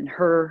moment in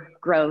her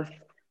growth,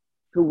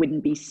 who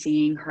wouldn't be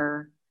seeing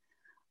her.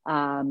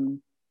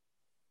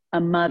 A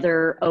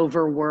mother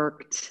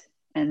overworked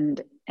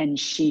and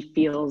she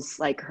feels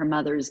like her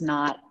mother's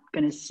not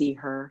going to see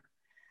her.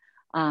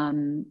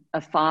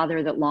 A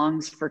father that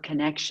longs for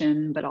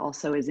connection, but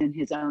also is in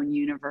his own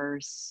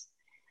universe.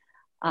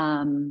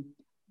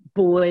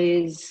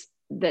 Boys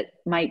that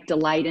might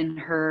delight in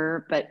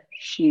her, but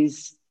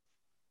she's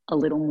a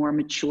little more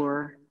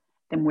mature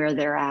than where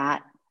they're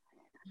at.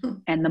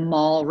 And the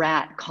mall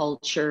rat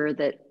culture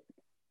that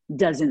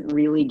doesn't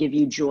really give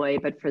you joy,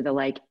 but for the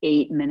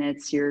 8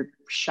 minutes you're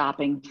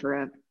shopping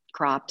for a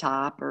crop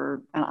top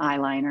or an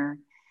eyeliner.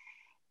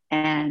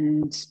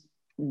 And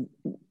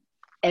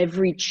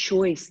every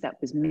choice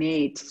that was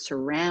made to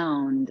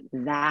surround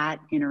that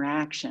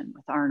interaction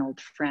with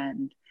Arnold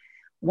Friend,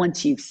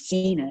 once you've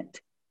seen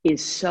it,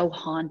 is so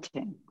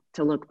haunting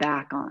to look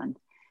back on,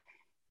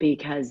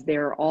 because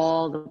they're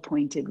all the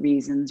pointed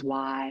reasons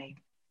why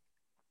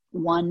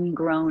one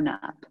grown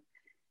up,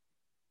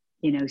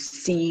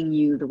 seeing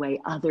you the way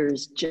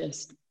others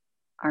just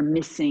are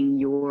missing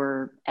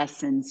your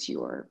essence,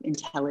 your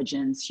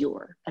intelligence,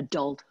 your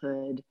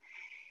adulthood,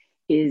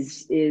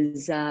 is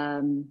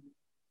a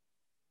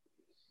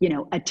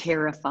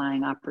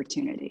terrifying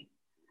opportunity.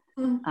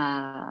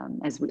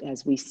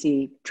 As we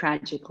see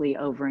tragically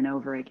over and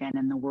over again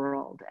in the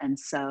world. And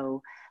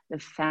so the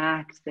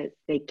fact that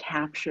they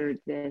captured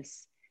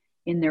this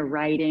in their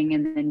writing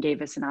and then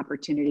gave us an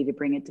opportunity to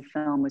bring it to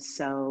film was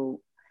so,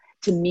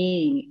 to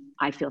me,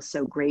 I feel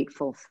so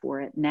grateful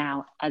for it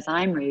now as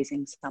I'm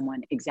raising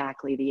someone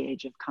exactly the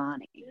age of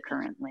Connie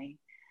currently.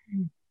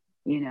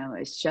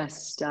 It's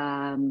just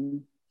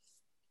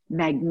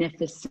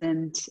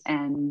magnificent,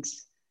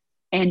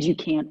 and you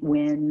can't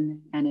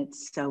win, and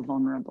it's so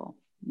vulnerable,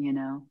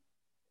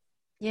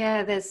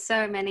 Yeah, there's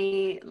so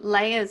many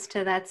layers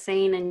to that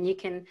scene, and you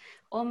can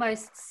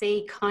almost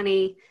see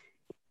Connie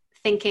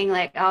thinking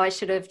I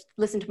should have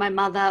listened to my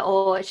mother,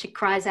 or she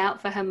cries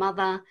out for her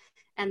mother.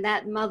 And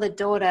that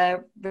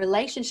mother-daughter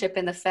relationship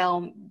in the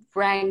film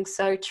rang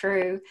so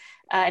true,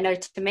 I know,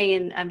 to me,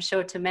 and I'm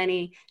sure to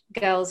many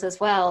girls as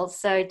well.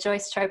 So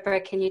Joyce Chopra,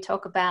 can you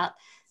talk about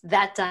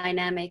that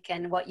dynamic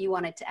and what you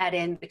wanted to add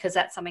in, because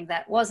that's something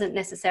that wasn't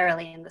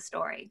necessarily in the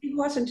story? It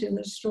wasn't in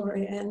the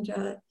story, and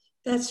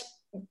that's,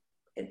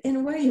 in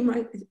a way, you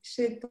might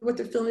say what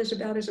the film is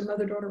about is a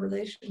mother-daughter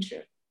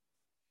relationship,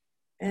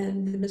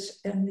 and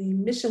the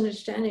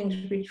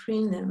misunderstandings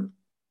between them.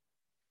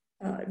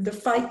 The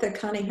fight that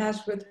Connie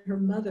has with her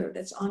mother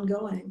that's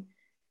ongoing,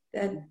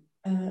 that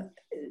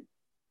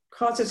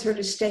causes her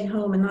to stay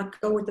home and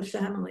not go with the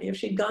family. If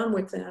she'd gone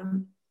with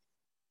them,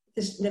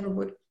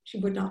 she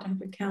would not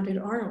have encountered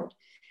Arnold.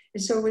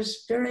 And so it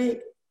was very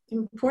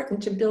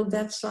important to build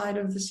that side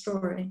of the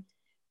story,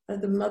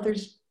 the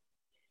mother's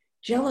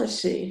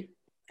jealousy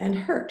and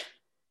hurt,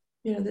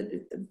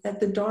 that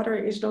the daughter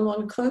is no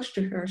longer close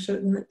to her. So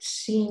in that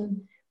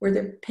scene where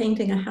they're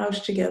painting a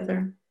house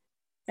together,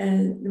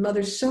 and the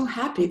mother's so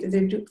happy that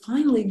they're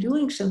finally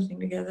doing something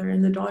together,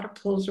 and the daughter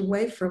pulls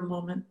away for a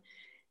moment,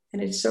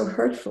 and it's so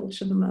hurtful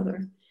to the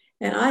mother.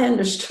 And I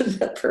understood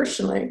that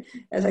personally,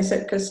 as I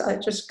said, because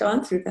I'd just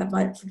gone through that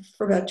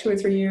for about 2 or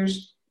 3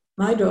 years.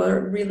 My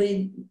daughter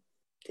really,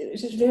 it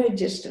was just very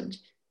distant,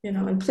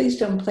 and please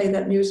don't play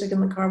that music in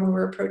the car when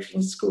we're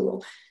approaching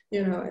school,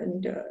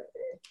 and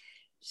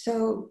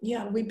so,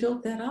 yeah, we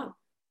built that up.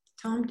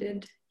 Tom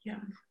did,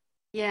 yeah.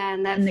 Yeah,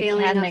 and that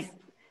feeling of...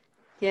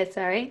 Yeah,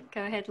 sorry.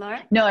 Go ahead,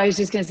 Laura. No, I was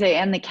just going to say,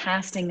 and the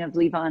casting of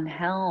Levon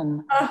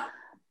Helm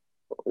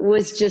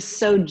was just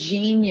so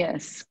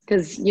genius,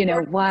 because,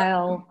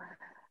 while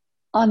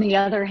on the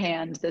other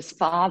hand, this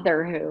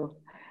father who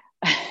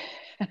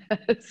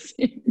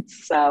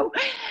seems so,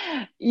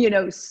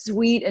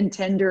 sweet and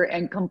tender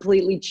and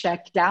completely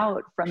checked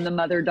out from the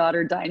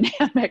mother-daughter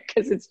dynamic,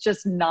 because it's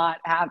just not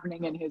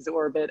happening in his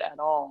orbit at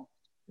all.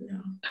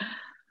 No.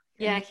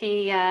 Yeah,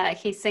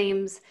 he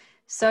seems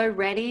so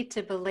ready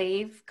to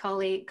believe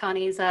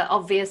Connie's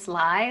obvious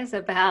lies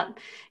about,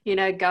 you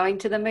know, going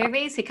to the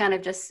movies. He kind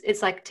of just,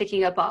 it's like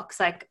ticking a box,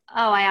 like,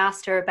 oh, I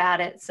asked her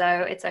about it, so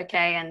it's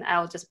okay, and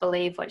I'll just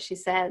believe what she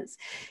says.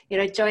 You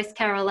know, Joyce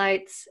Carol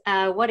Oates,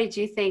 what did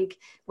you think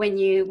when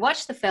you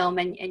watched the film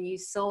and you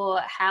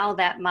saw how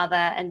that mother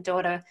and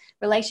daughter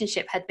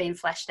relationship had been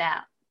fleshed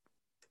out?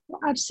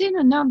 I've seen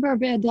a number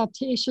of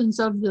adaptations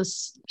of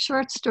this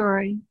short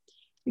story,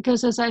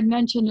 because as I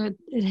mentioned,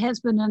 it has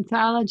been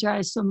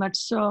anthologized so much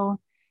so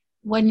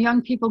when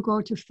young people go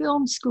to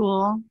film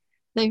school,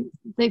 they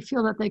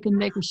feel that they can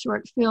make a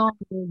short film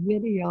or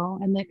video,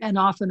 and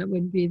often it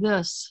would be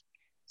this.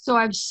 So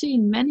I've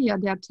seen many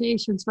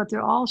adaptations, but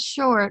they're all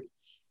short,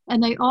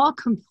 and they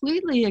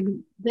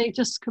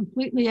just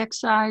completely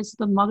excise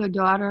the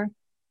mother-daughter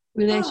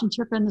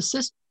relationship and the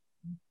sister.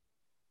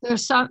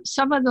 There's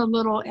some of the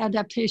little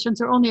adaptations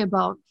are only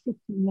about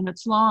 15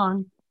 minutes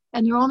long,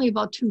 and they're only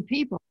about two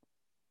people.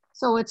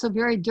 So it's a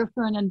very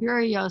different and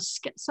very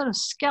sort of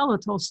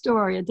skeletal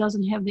story. It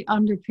doesn't have the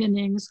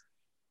underpinnings.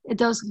 It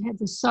doesn't have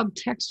the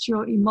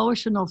subtextual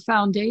emotional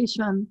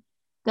foundation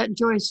that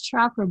Joyce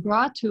Chopra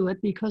brought to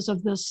it because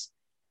of this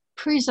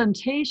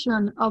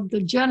presentation of the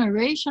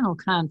generational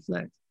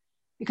conflict.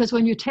 Because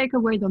when you take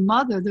away the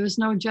mother, there's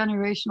no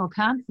generational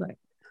conflict.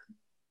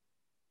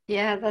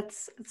 Yeah,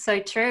 that's so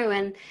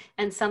true,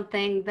 and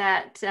something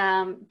that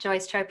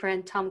Joyce Chopra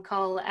and Tom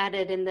Cole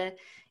added in the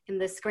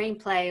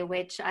screenplay,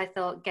 which I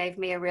thought gave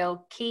me a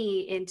real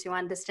key into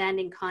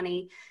understanding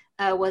Connie,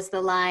 was the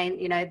line,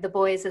 you know, the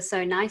boys are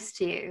so nice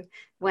to you,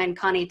 when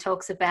Connie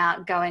talks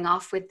about going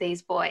off with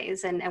these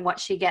boys and what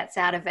she gets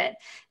out of it.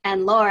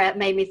 And Laura, it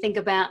made me think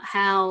about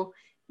how,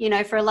 you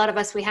know, for a lot of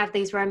us, we have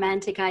these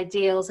romantic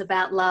ideals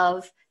about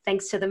love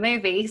thanks to the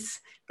movies,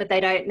 but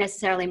they don't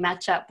necessarily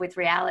match up with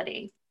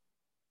reality.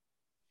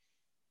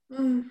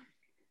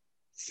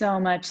 So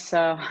much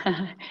so.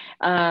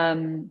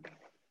 I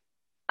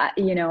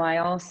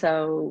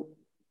also,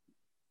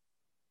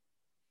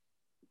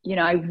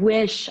 I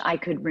wish I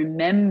could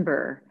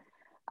remember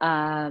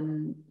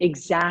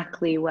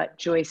exactly what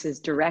Joyce's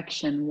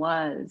direction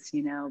was,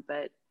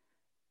 but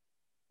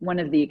one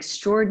of the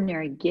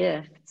extraordinary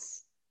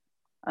gifts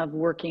of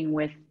working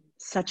with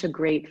such a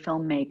great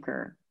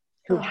filmmaker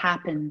who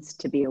happens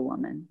to be a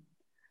woman,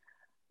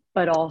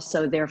 but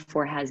also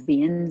therefore has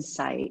the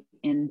insight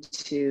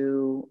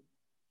into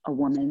a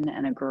woman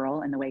and a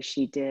girl in the way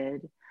she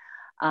did.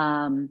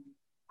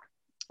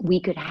 We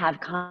could have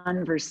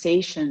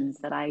conversations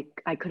that I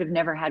could have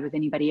never had with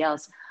anybody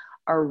else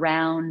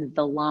around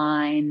the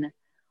line,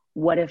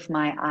 what if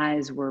my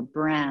eyes were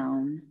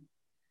brown,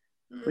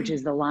 which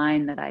is the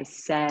line that I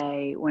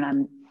say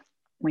when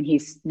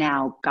he's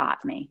now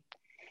got me.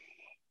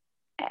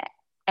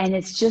 And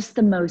it's just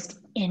the most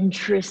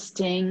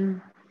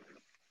interesting,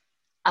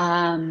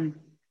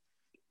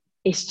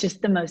 it's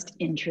just the most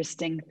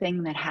interesting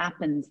thing that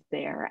happens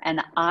there.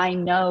 And I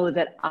know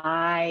that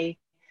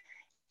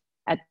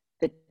at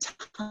the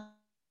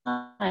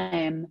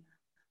time,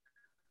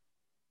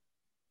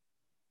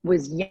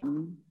 was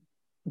young,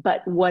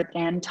 but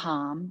and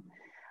Tom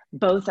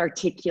both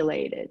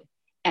articulated,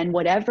 and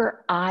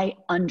whatever I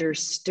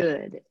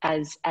understood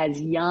as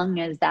young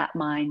as that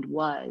mind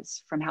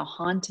was, from how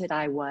haunted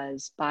I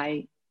was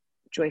by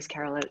Joyce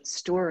Carol Oates'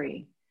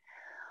 story,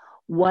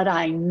 what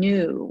I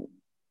knew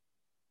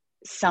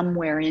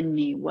somewhere in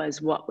me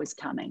was what was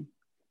coming,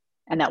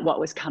 and that what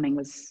was coming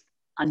was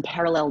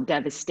unparalleled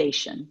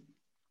devastation.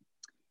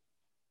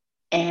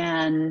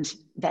 And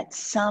that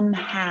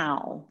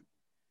somehow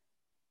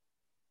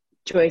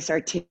Joyce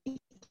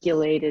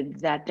articulated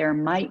that there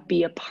might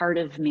be a part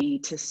of me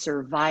to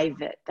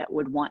survive it that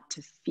would want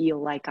to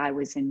feel like I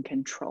was in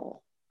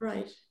control.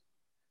 Right.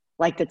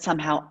 Like that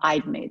somehow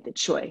I'd made the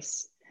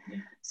choice. Yeah.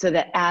 So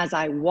that as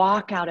I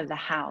walk out of the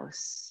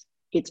house,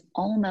 it's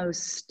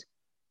almost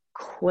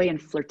coy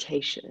and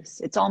flirtatious.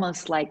 It's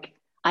almost like,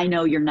 I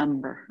know your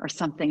number or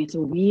something. It's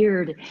a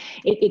weird,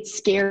 it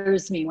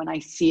scares me when I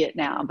see it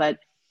now, but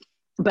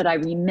I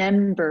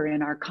remember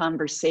in our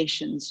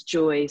conversations,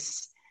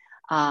 Joyce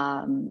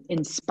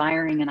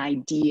inspiring an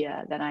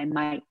idea that I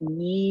might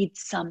need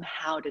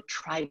somehow to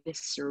try to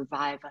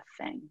survive a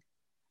thing.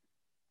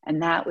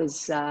 And that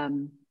was,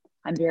 I'm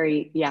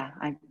very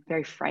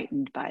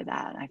frightened by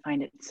that. I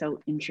find it so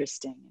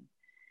interesting and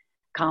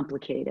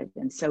complicated,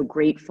 and so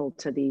grateful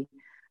to the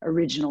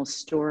original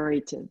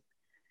story to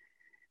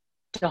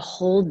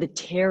hold the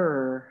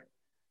terror,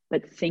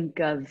 but think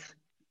of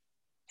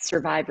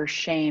survivor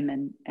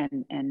shame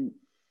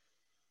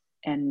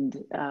and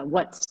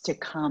what's to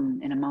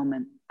come in a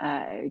moment.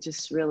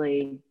 Just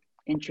really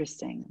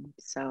interesting.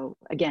 So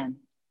again,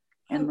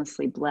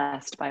 endlessly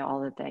blessed by all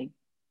that they.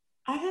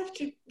 I have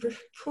to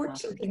report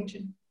something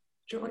to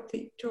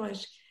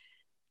Joyce.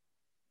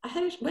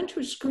 I went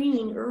to a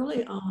screening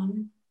early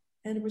on,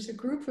 and it was a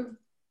group of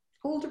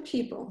older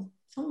people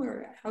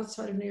somewhere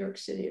outside of New York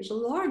City. It was a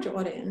large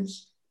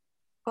audience.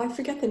 I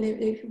forget the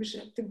name. It was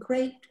the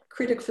great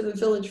critic for the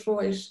Village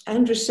Voice,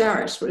 Andrew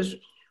Saris, was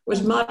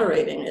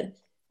moderating it.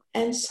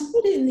 And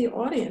somebody in the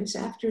audience,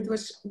 after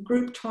this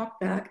group talk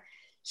back,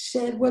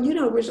 said, well,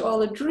 it was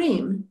all a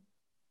dream.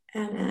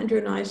 And Andrew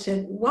and I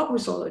said, what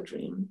was all a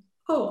dream?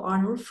 Oh,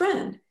 Arnold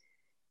Friend.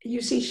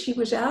 You see, she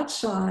was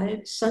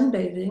outside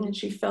sunbathing and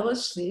she fell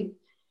asleep.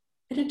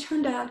 And it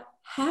turned out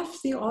half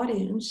the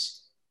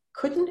audience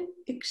couldn't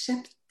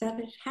accept that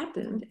it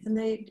happened. And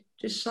they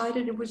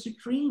decided it was a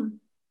dream.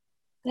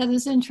 That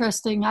is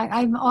interesting.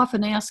 I'm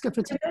often asked if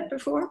it's... Have you heard that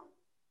before?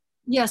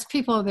 Yes,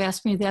 people have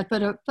asked me that,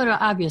 but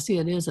obviously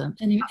it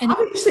isn't.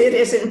 Obviously it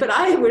isn't, but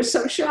I was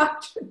so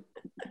shocked.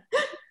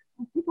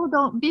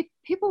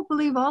 People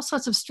believe all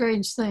sorts of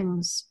strange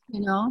things,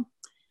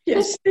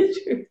 Yes, they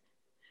do.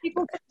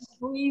 People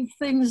believe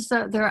things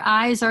that their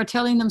eyes are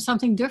telling them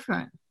something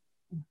different.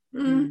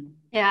 Mm.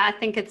 Yeah, I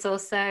think it's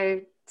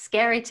also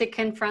scary to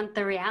confront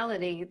the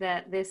reality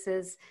that this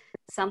is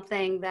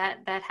something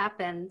that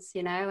happens,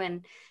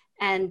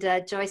 and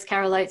Joyce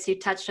Carol Oates, you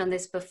touched on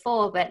this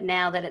before, but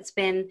now that it's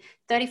been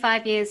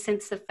 35 years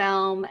since the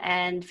film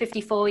and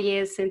 54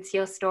 years since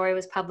your story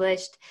was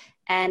published,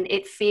 and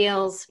it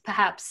feels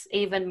perhaps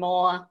even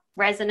more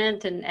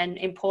resonant and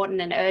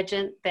important and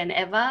urgent than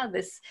ever,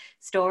 this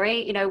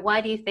story, why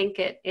do you think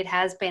it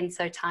has been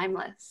so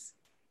timeless?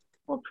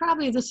 Well,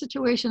 probably the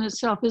situation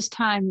itself is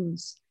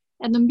timeless.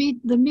 And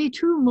the Me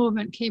Too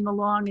movement came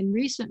along in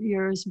recent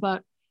years,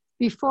 but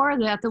before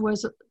that, there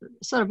was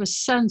sort of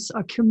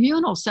a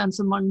communal sense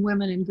among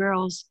women and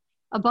girls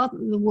about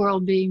the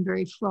world being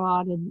very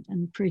flawed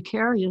and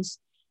precarious,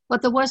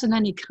 but there wasn't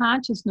any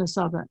consciousness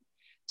of it.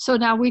 So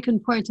now we can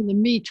point to the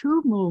Me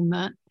Too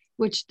movement,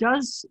 which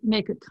does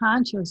make it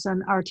conscious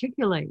and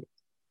articulate.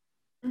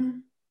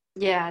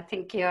 Yeah, I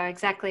think you're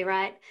exactly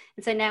right.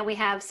 And so now we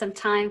have some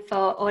time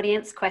for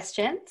audience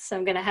questions. So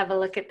I'm going to have a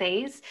look at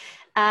these.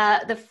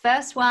 The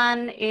first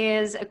one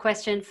is a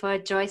question for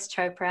Joyce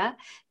Chopra.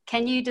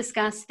 Can you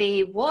discuss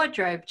the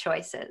wardrobe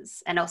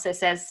choices? And also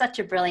says, such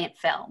a brilliant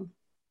film.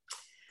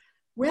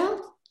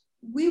 Well,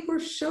 we were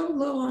so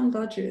low on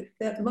budget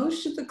that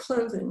most of the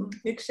clothing,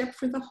 except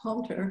for the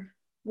halter,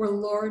 were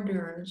Laura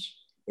Dern's.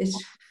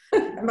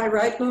 Am I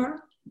right, Laura?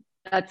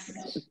 That's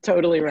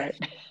totally right.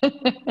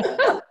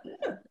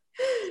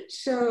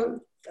 So,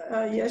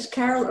 yes,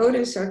 Carol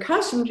Oates, our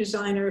costume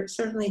designer,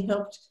 certainly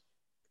helped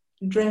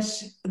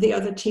dress the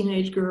other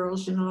teenage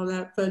girls and all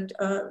that. But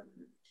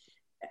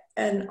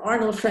and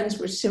Arnold Friends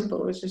was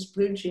simple. It was just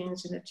blue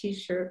jeans and a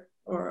t-shirt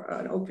or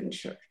an open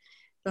shirt.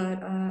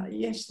 But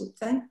yes,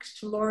 thanks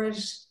to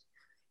Laura's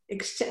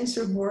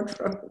extensive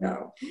wardrobe.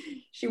 No,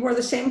 she wore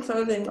the same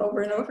clothing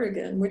over and over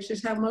again, which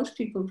is how most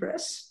people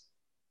dress.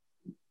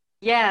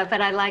 Yeah, but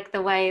I like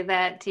the way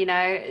that,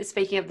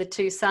 speaking of the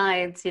two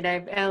sides,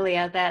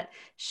 earlier that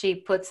she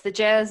puts the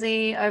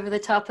jersey over the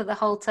top of the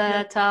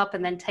halter top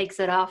and then takes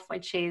it off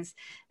when she's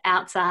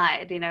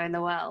outside, in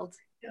the world.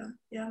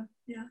 Yeah.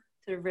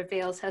 Sort of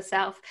reveals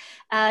herself.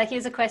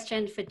 Here's a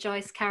question for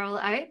Joyce Carol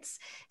Oates.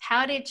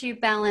 How did you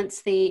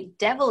balance the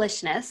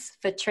devilishness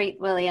for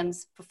Treat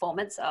Williams'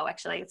 performance? Oh,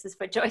 actually, this is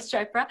for Joyce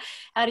Chopra.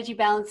 How did you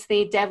balance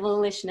the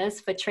devilishness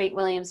for Treat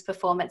Williams'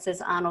 performance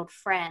as Arnold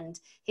Friend?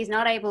 He's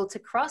not able to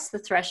cross the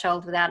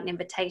threshold without an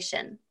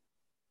invitation.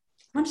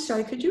 I'm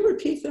sorry, could you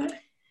repeat that?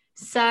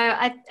 So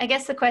I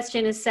guess the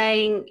question is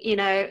saying,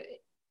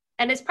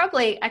 and it's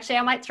probably, actually,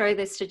 I might throw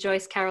this to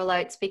Joyce Carol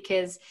Oates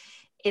because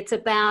it's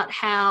about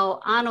how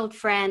Arnold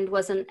Friend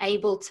wasn't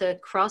able to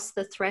cross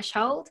the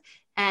threshold.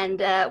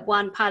 And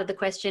one part of the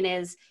question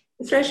is,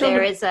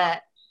 there is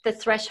the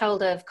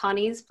threshold of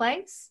Connie's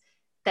place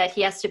that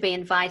he has to be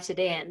invited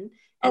in.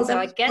 And so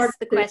I guess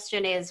the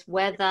question is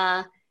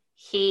whether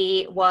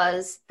he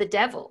was the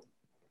devil.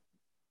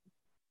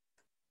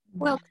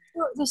 Well,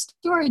 the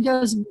story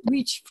does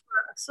reach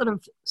for a sort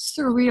of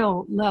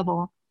surreal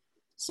level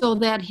so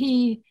that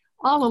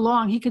all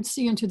along, he could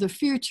see into the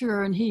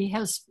future, and he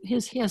has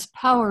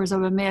powers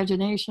of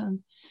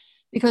imagination.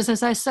 Because,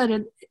 as I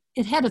said,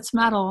 it had its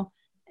metal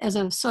as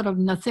a sort of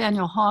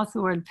Nathaniel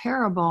Hawthorne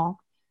parable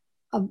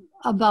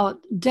about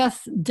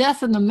death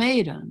and the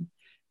maiden.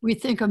 We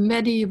think of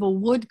medieval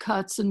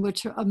woodcuts in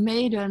which a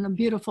maiden, a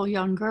beautiful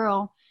young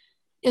girl,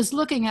 is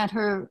looking at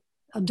her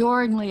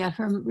adoringly at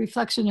her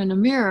reflection in a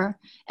mirror,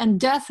 and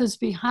death is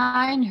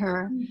behind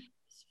her,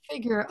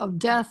 figure of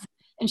death,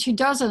 and she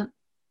doesn't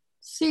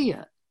see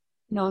it.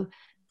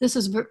 This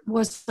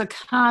was a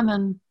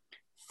common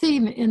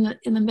theme in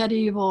the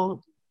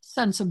medieval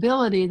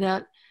sensibility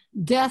that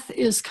death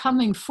is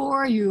coming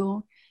for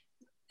you,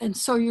 and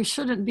so you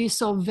shouldn't be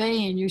so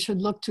vain. You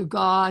should look to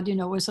God,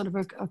 as sort of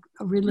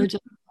a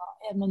religious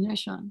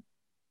admonition.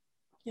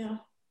 Yeah.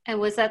 And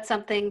was that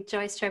something,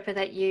 Joyce Chopra,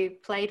 that you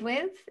played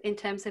with in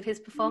terms of his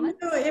performance?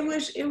 No, it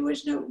was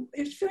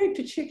very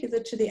particular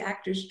to the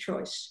actor's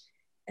choice.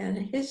 And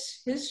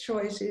his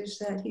choice is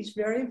that he's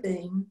very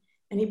vain,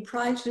 and he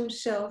prides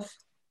himself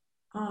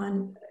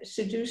on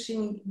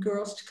seducing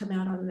girls to come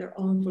out on their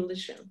own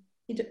volition.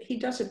 He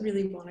doesn't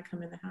really want to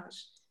come in the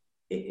house.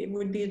 It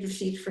would be a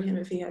defeat for him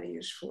if he had to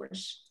use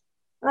force.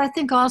 I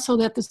think also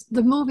that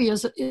the movie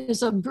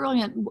is a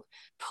brilliant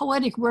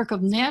poetic work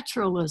of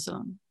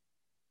naturalism.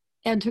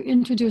 and to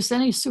introduce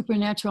any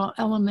supernatural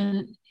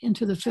element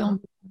into the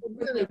film would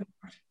really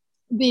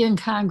be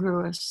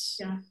incongruous.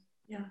 Yeah,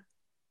 yeah.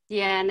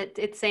 Yeah, and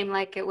it seemed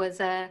like it was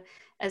a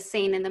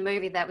scene in the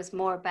movie that was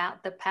more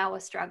about the power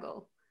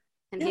struggle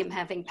and him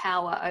having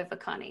power over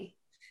Connie.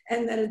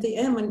 And then at the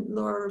end, when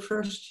Laura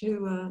refers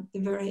to the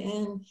very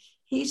end,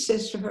 he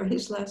says to her,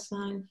 his last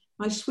line,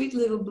 "My sweet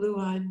little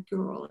blue-eyed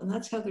girl," and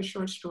that's how the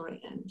short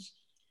story ends.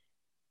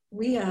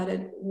 We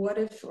added, what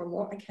if,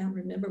 or I can't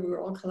remember, we were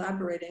all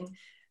collaborating,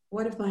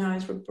 what if my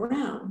eyes were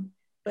brown?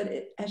 But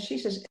as she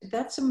says,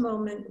 that's a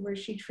moment where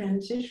she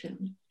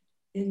transitioned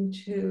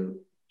into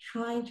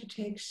trying to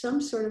take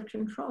some sort of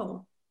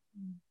control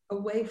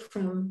away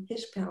from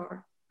his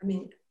power. I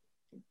mean,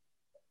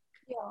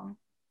 yeah.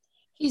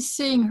 He's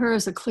seeing her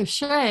as a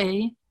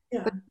cliche,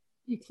 yeah. but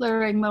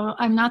declaring, well,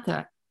 I'm not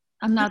that.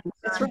 I'm not that.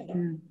 That's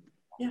right.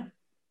 Yeah.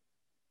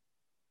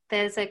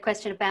 There's a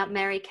question about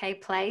Mary Kay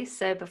Place.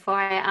 So before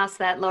I ask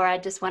that, Laura, I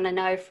just want to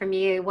know from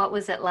you, what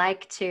was it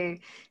like to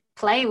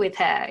play with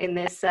her in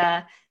this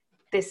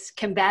this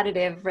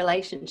combative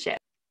relationship?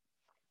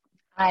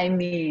 I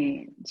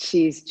mean,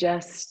 she's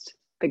just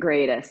the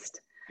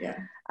greatest. Yeah.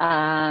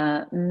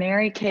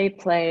 Mary Kay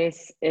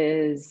Place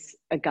is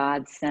a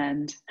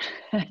godsend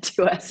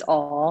to us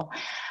all.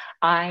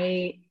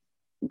 I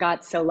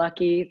got so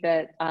lucky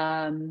that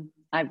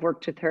I've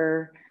worked with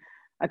her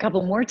a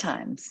couple more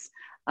times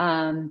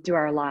through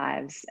our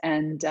lives.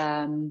 And,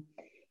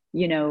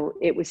 you know,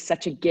 it was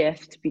such a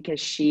gift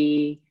because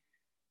she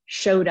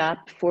showed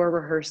up for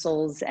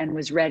rehearsals and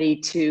was ready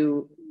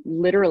to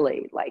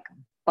literally like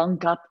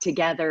bunk up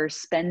together,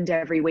 spend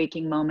every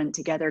waking moment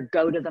together,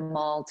 go to the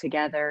mall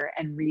together,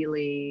 and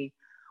really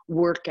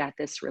work at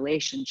this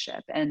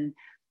relationship. And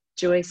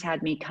Joyce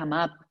had me come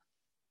up.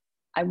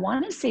 I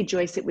want to say,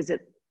 Joyce, it was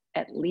at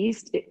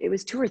least, it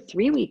was 2 or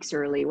 3 weeks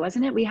early,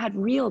 wasn't it? We had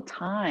real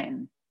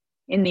time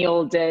in the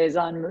old days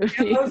on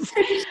movies.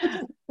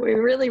 We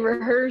really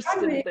rehearsed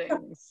and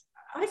things.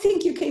 I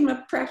think you came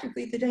up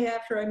practically the day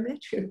after I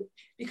met you.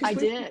 Because I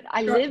did.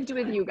 I lived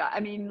with you guys. I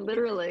mean,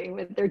 literally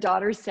with their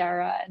daughter,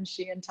 Sarah, and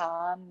she and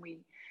Tom. We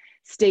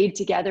stayed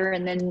together,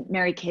 and then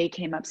Mary Kay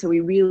came up. So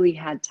we really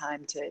had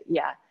time to,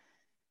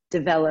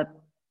 develop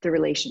the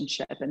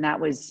relationship. And that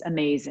was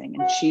amazing.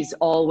 And she's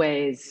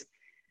always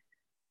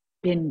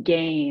been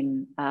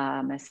game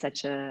as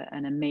such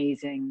an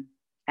amazing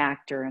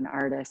actor and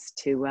artist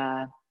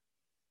to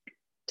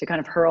kind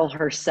of hurl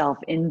herself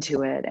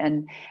into it,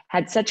 and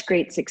had such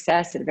great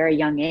success at a very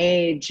young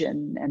age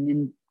and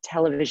in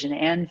television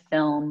and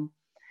film.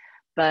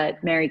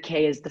 But Mary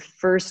Kay is the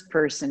first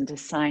person to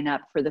sign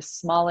up for the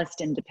smallest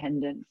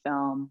independent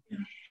film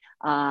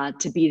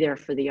to be there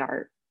for the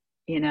art,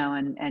 you know,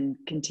 and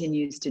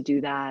continues to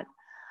do that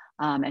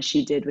as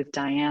she did with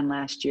Diane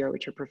last year,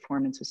 which her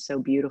performance was so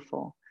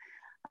beautiful.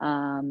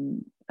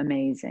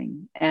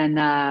 Amazing.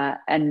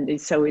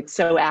 And so it's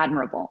so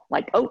admirable.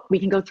 Like, oh, we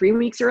can go 3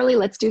 weeks early.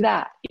 Let's do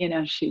that. You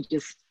know, she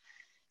just,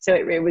 so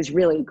it was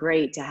really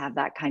great to have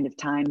that kind of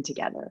time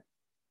together.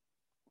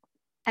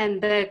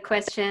 And the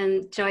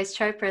question, Joyce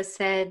Chopra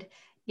said,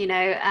 you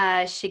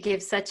know, she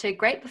gives such a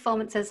great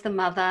performance as the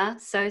mother,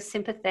 so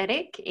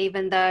sympathetic,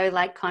 even though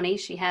like Connie,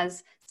 she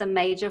has some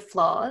major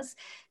flaws.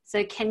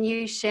 So can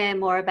you share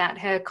more about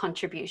her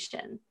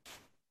contribution?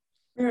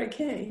 Mary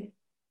Kay.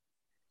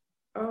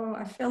 Oh,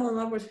 I fell in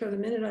love with her the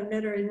minute I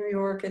met her in New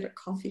York at a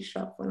coffee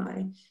shop when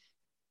I,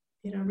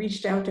 you know,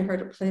 reached out to her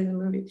to play the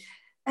movie.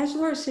 As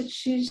Laura said,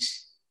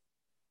 she's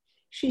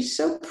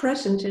so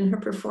present in her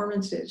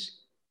performances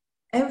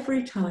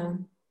every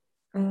time.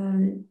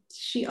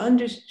 She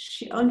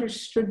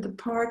understood the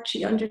part.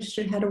 She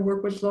understood how to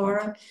work with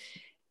Laura.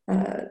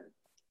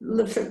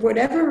 For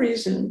whatever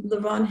reason,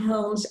 Levon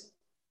Helm's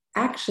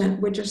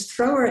accent would just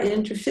throw her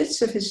into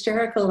fits of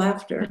hysterical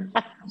laughter.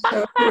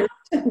 So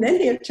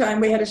many a time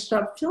we had to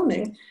stop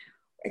filming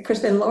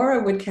because then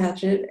Laura would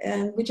catch it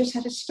and we just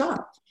had to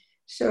stop.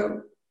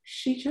 So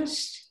she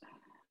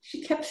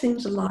kept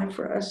things alive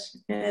for us.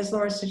 And as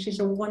Laura said, she's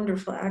a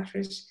wonderful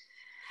actress.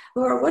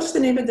 Laura, what's the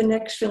name of the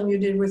next film you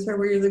did with her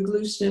where you're the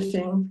glue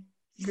sniffing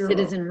girl?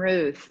 Citizen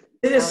Ruth.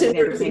 Citizen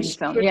Ruth.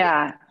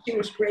 She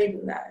was great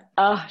in that.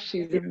 Oh,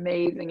 she's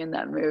amazing in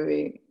that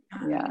movie.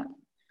 Yeah.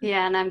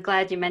 Yeah, and I'm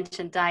glad you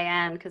mentioned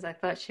Diane because I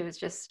thought she was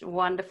just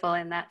wonderful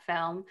in that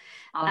film.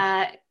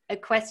 A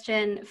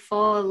question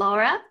for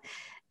Laura.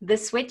 The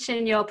switch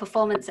in your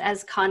performance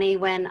as Connie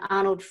when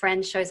Arnold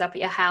Friend shows up at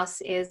your house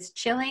is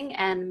chilling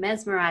and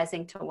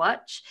mesmerizing to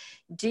watch.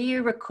 Do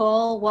you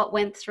recall what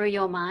went through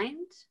your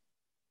mind?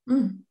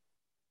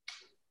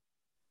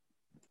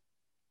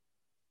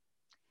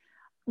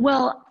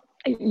 Well,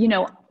 you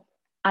know,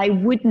 I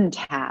wouldn't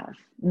have,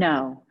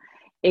 no,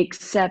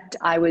 except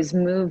I was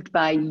moved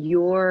by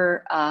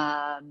your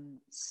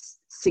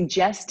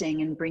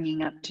suggesting and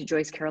bringing up to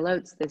Joyce Carol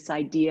Oates this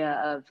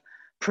idea of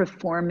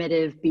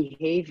performative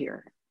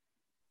behavior.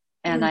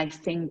 And I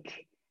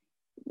think,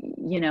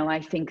 you know, I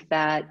think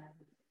that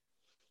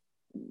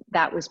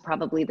was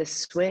probably the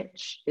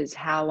switch, is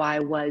how I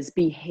was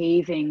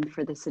behaving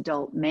for this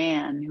adult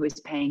man who was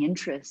paying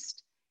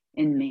interest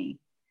in me.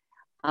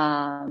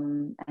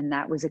 And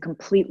that was a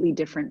completely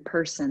different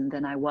person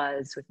than I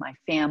was with my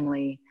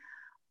family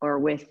or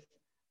with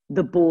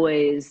the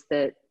boys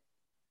that,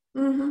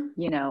 you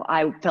know,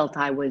 I felt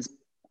I was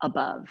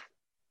above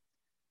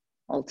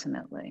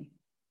ultimately.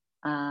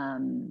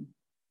 And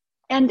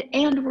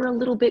we're a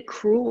little bit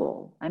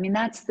cruel. I mean,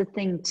 that's the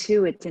thing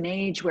too. It's an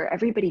age where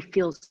everybody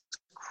feels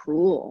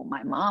cruel.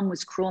 My mom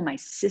was cruel. My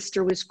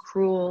sister was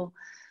cruel.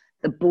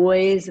 The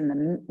boys and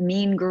the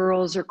mean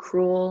girls are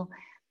cruel.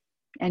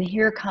 And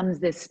here comes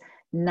this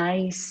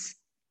nice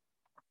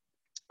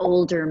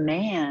older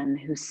man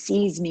who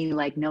sees me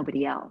like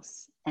nobody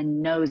else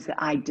and knows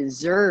that I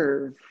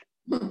deserve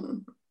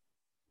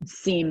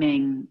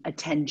seeming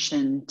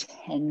attention,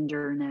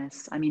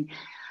 tenderness. I mean,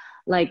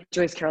 like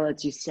Joyce Carol,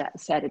 as you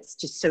said, it's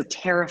just so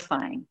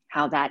terrifying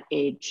how that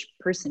age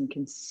person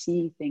can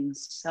see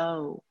things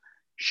so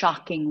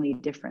shockingly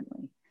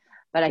differently.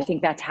 But I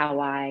think that's how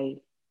I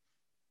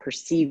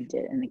perceived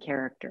it in the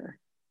character.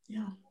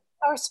 Yeah.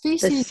 Our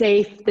species,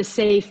 the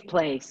safe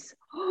place.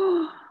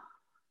 I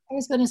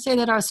was going to say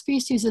that our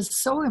species is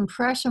so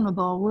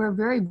impressionable. We're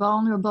very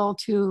vulnerable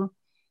to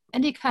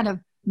any kind of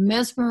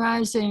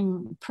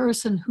mesmerizing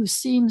person who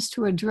seems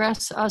to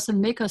address us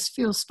and make us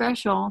feel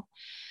special,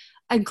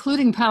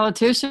 including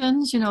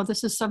politicians. You know,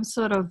 this is some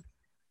sort of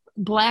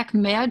black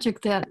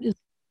magic that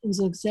is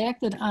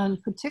exacted on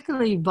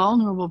particularly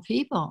vulnerable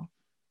people.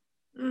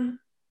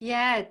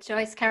 Yeah,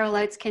 Joyce Carol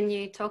Oates, can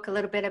you talk a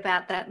little bit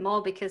about that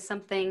more? Because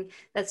something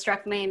that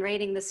struck me in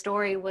reading the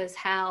story was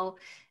how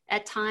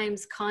at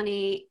times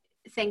Connie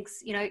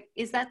thinks, you know,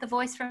 is that the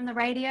voice from the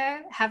radio?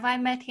 Have I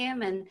met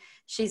him? And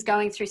she's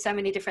going through so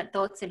many different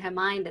thoughts in her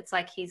mind. It's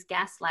like he's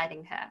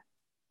gaslighting her.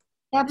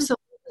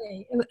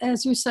 Absolutely.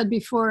 As you said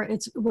before,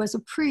 it was a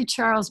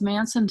pre-Charles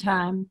Manson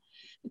time.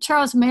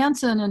 Charles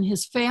Manson and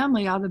his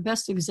family are the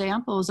best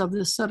examples of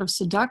this sort of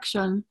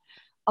seduction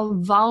of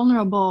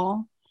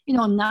vulnerable, you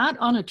know, not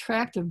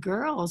unattractive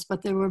girls,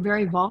 but they were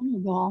very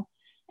vulnerable.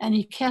 And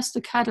he cast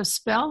a kind of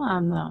spell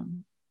on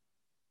them.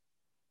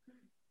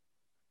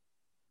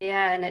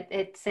 Yeah, and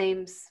it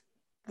seems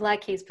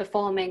like he's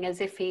performing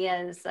as if he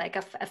is like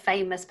a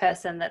famous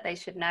person that they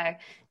should know.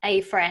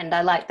 A friend.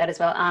 I like that as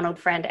well. Arnold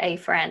Friend, a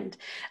friend.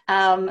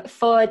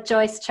 For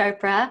Joyce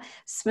Chopra,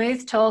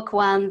 Smooth Talk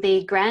won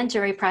the Grand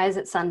Jury Prize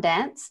at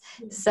Sundance.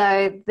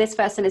 So this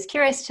person is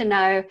curious to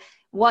know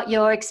what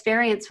your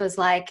experience was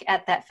like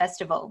at that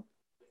festival.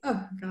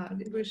 Oh,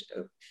 God, it was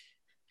a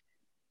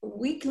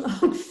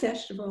week-long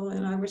festival,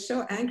 and I was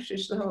so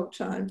anxious the whole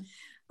time.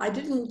 I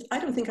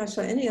don't think I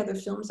saw any other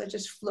films. I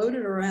just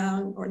floated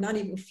around, or not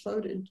even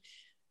floated.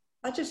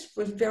 I just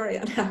was very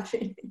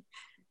unhappy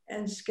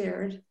and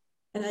scared.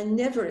 And I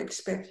never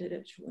expected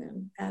it to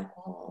win at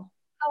all.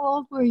 How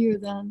old were you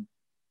then?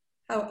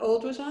 How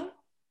old was I?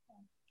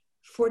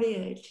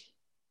 48,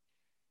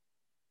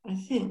 I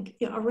think.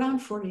 Yeah, around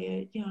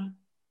 48, yeah.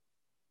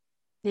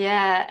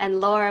 Yeah, and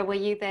Laura, were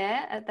you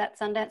there at that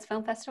Sundance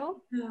Film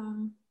Festival?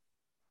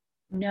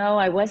 No,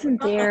 I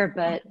wasn't there,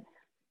 but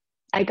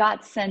I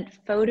got sent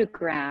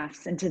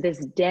photographs, and to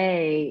this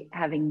day,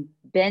 having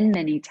been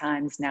many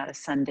times now to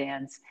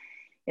Sundance,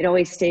 it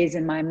always stays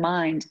in my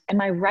mind.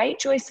 Am I right,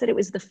 Joyce, that it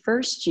was the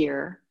first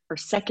year or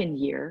second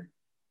year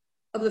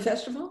of the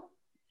festival?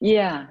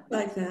 Yeah.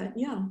 Like that,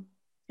 yeah.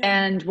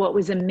 And what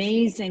was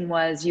amazing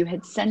was you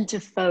had sent a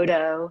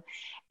photo,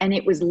 and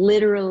it was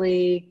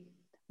literally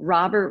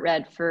Robert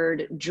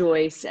Redford,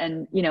 Joyce,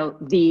 and, you know,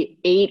 the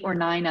 8 or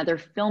 9 other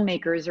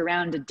filmmakers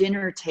around a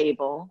dinner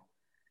table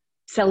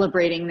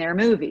celebrating their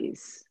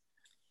movies.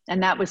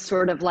 And that was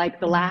sort of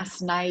like the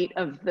last night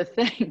of the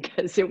thing,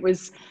 because it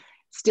was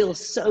still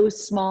so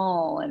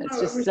small and it's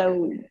just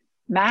so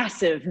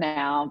massive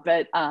now.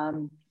 But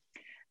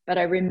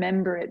I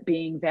remember it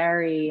being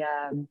very,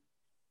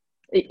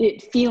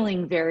 it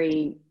feeling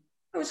very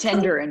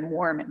tender and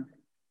warming.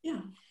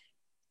 Yeah.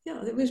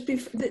 Yeah, it was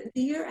before, the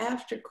year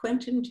after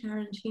Quentin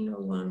Tarantino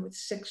won with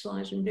 6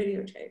 Lives in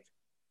Videotape.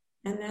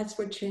 And that's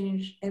what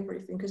changed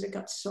everything, because it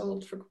got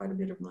sold for quite a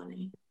bit of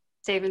money.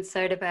 Steven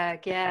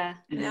Soderbergh, yeah.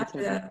 And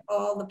after that,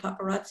 all the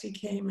paparazzi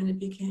came and it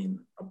became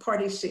a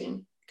party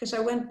scene. Because I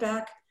went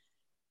back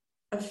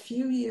a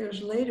few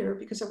years later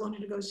because I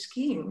wanted to go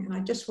skiing and I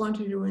just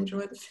wanted to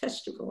enjoy the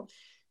festival.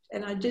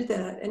 And I did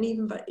that. And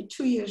even by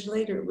 2 years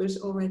later, it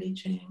was already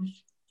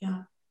changed.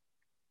 Yeah.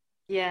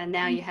 Yeah,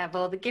 now you have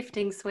all the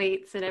gifting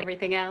suites and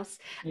everything else.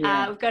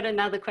 Yeah. We've got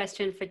another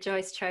question for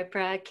Joyce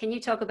Chopra. Can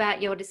you talk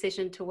about your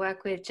decision to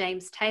work with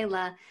James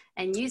Taylor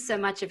and use so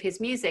much of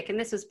his music? And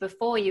this was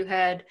before you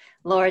heard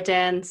Laura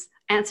Dern's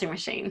Answering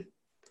Machine.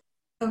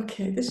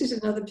 Okay, this is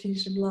another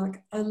piece of luck.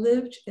 I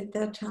lived at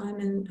that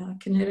time in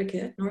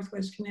Connecticut,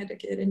 Northwest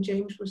Connecticut, and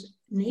James was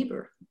a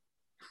neighbor.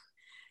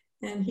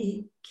 And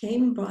he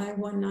came by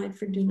one night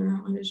for dinner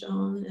on his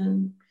own,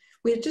 and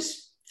we had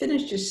just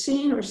finished a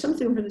scene or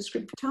something from the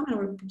script. Tom and I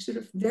were sort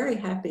of very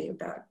happy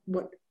about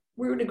we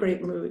were in a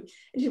great mood.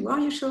 And he said, "Wow,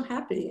 you're so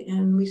happy."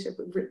 And we said,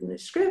 "We've written the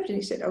script." And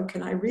he said, "Oh,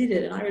 can I read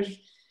it?" And I was a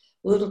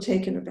little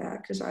taken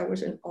aback because I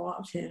was in awe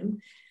of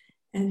him.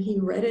 And he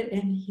read it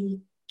and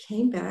he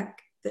came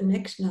back the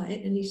next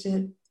night and he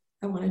said,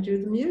 I want to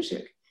do the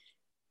music.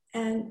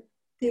 And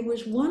there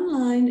was one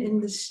line in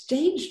the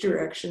stage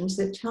directions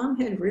that Tom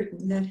had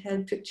written that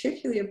had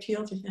particularly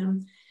appealed to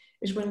him,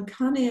 is when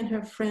Connie and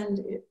her friend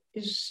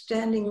is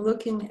standing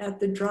looking at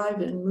the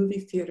drive-in movie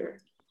theater,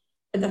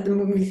 not the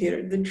movie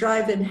theater, the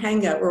drive-in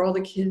hangout where all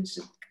the kids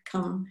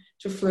come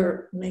to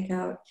flirt, make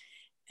out.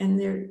 And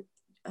there,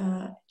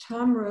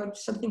 Tom wrote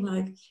something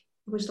like, it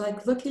was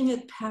like looking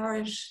at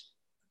Paris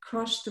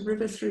across the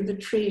river through the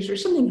trees, or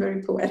something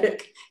very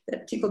poetic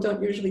that people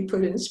don't usually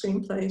put in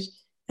screenplays.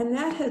 And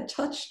that had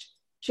touched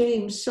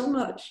James so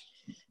much.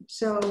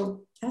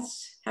 So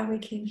that's how we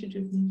came to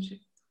do music.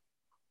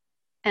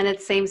 And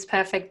it seems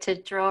perfect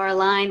to draw a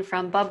line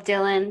from Bob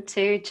Dylan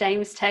to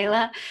James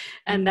Taylor.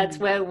 And that's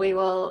where we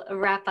will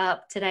wrap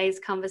up today's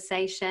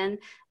conversation.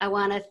 I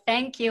want to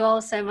thank you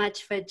all so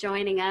much for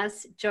joining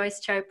us. Joyce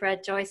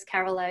Chopra, Joyce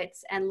Carol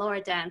Oates, and Laura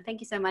Dern.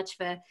 Thank you so much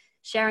for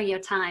sharing your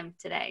time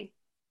today.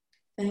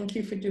 Thank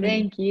you for doing it.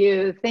 Thank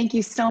you. Thank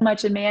you so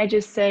much. And may I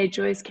just say,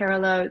 Joyce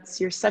Carol Oates,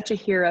 you're such a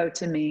hero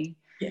to me.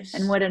 Yes.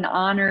 And what an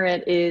honor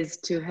it is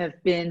to have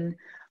been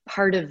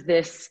part of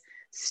this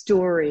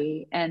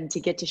story and to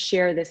get to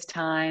share this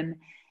time.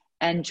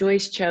 And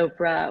Joyce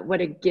Chopra, what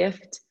a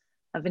gift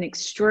of an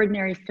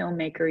extraordinary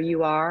filmmaker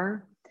you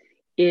are.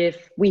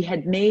 If we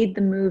had made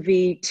the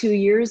movie 2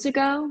 years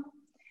ago,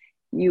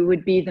 you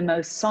would be the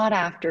most sought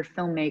after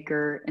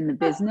filmmaker in the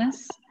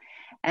business.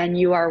 And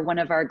you are one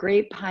of our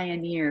great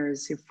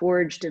pioneers who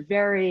forged a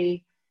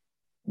very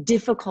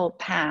difficult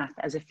path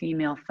as a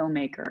female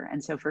filmmaker.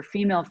 And so for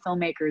female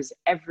filmmakers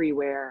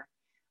everywhere,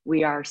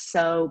 we are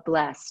so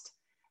blessed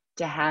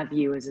to have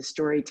you as a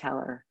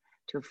storyteller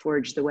to have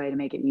forged the way to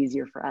make it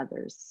easier for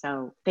others.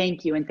 So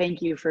thank you. And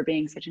thank you for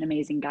being such an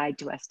amazing guide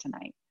to us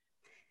tonight.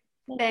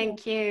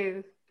 Thank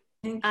you.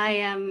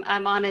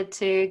 I'm honored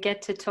to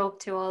get to talk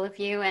to all of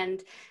you.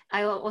 And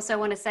I also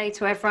want to say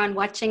to everyone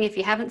watching, if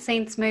you haven't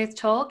seen Smooth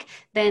Talk,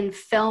 then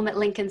Film at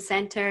Lincoln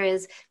Center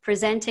is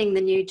presenting the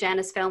new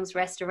Janus Films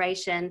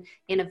restoration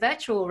in a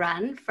virtual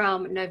run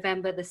from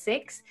November the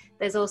 6th.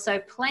 There's also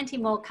plenty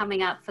more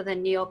coming up for the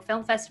New York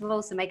Film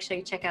Festival, so make sure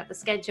you check out the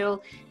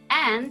schedule.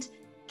 And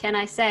can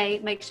I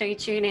say, make sure you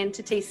tune in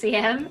to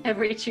TCM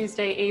every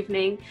Tuesday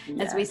evening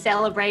as we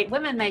celebrate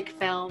Women Make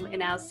Film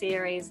in our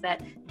series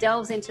that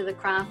delves into the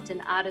craft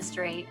and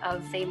artistry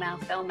of female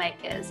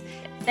filmmakers.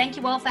 Thank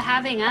you all for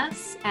having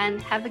us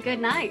and have a good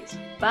night.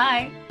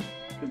 Bye.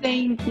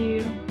 Thank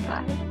you.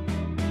 Bye.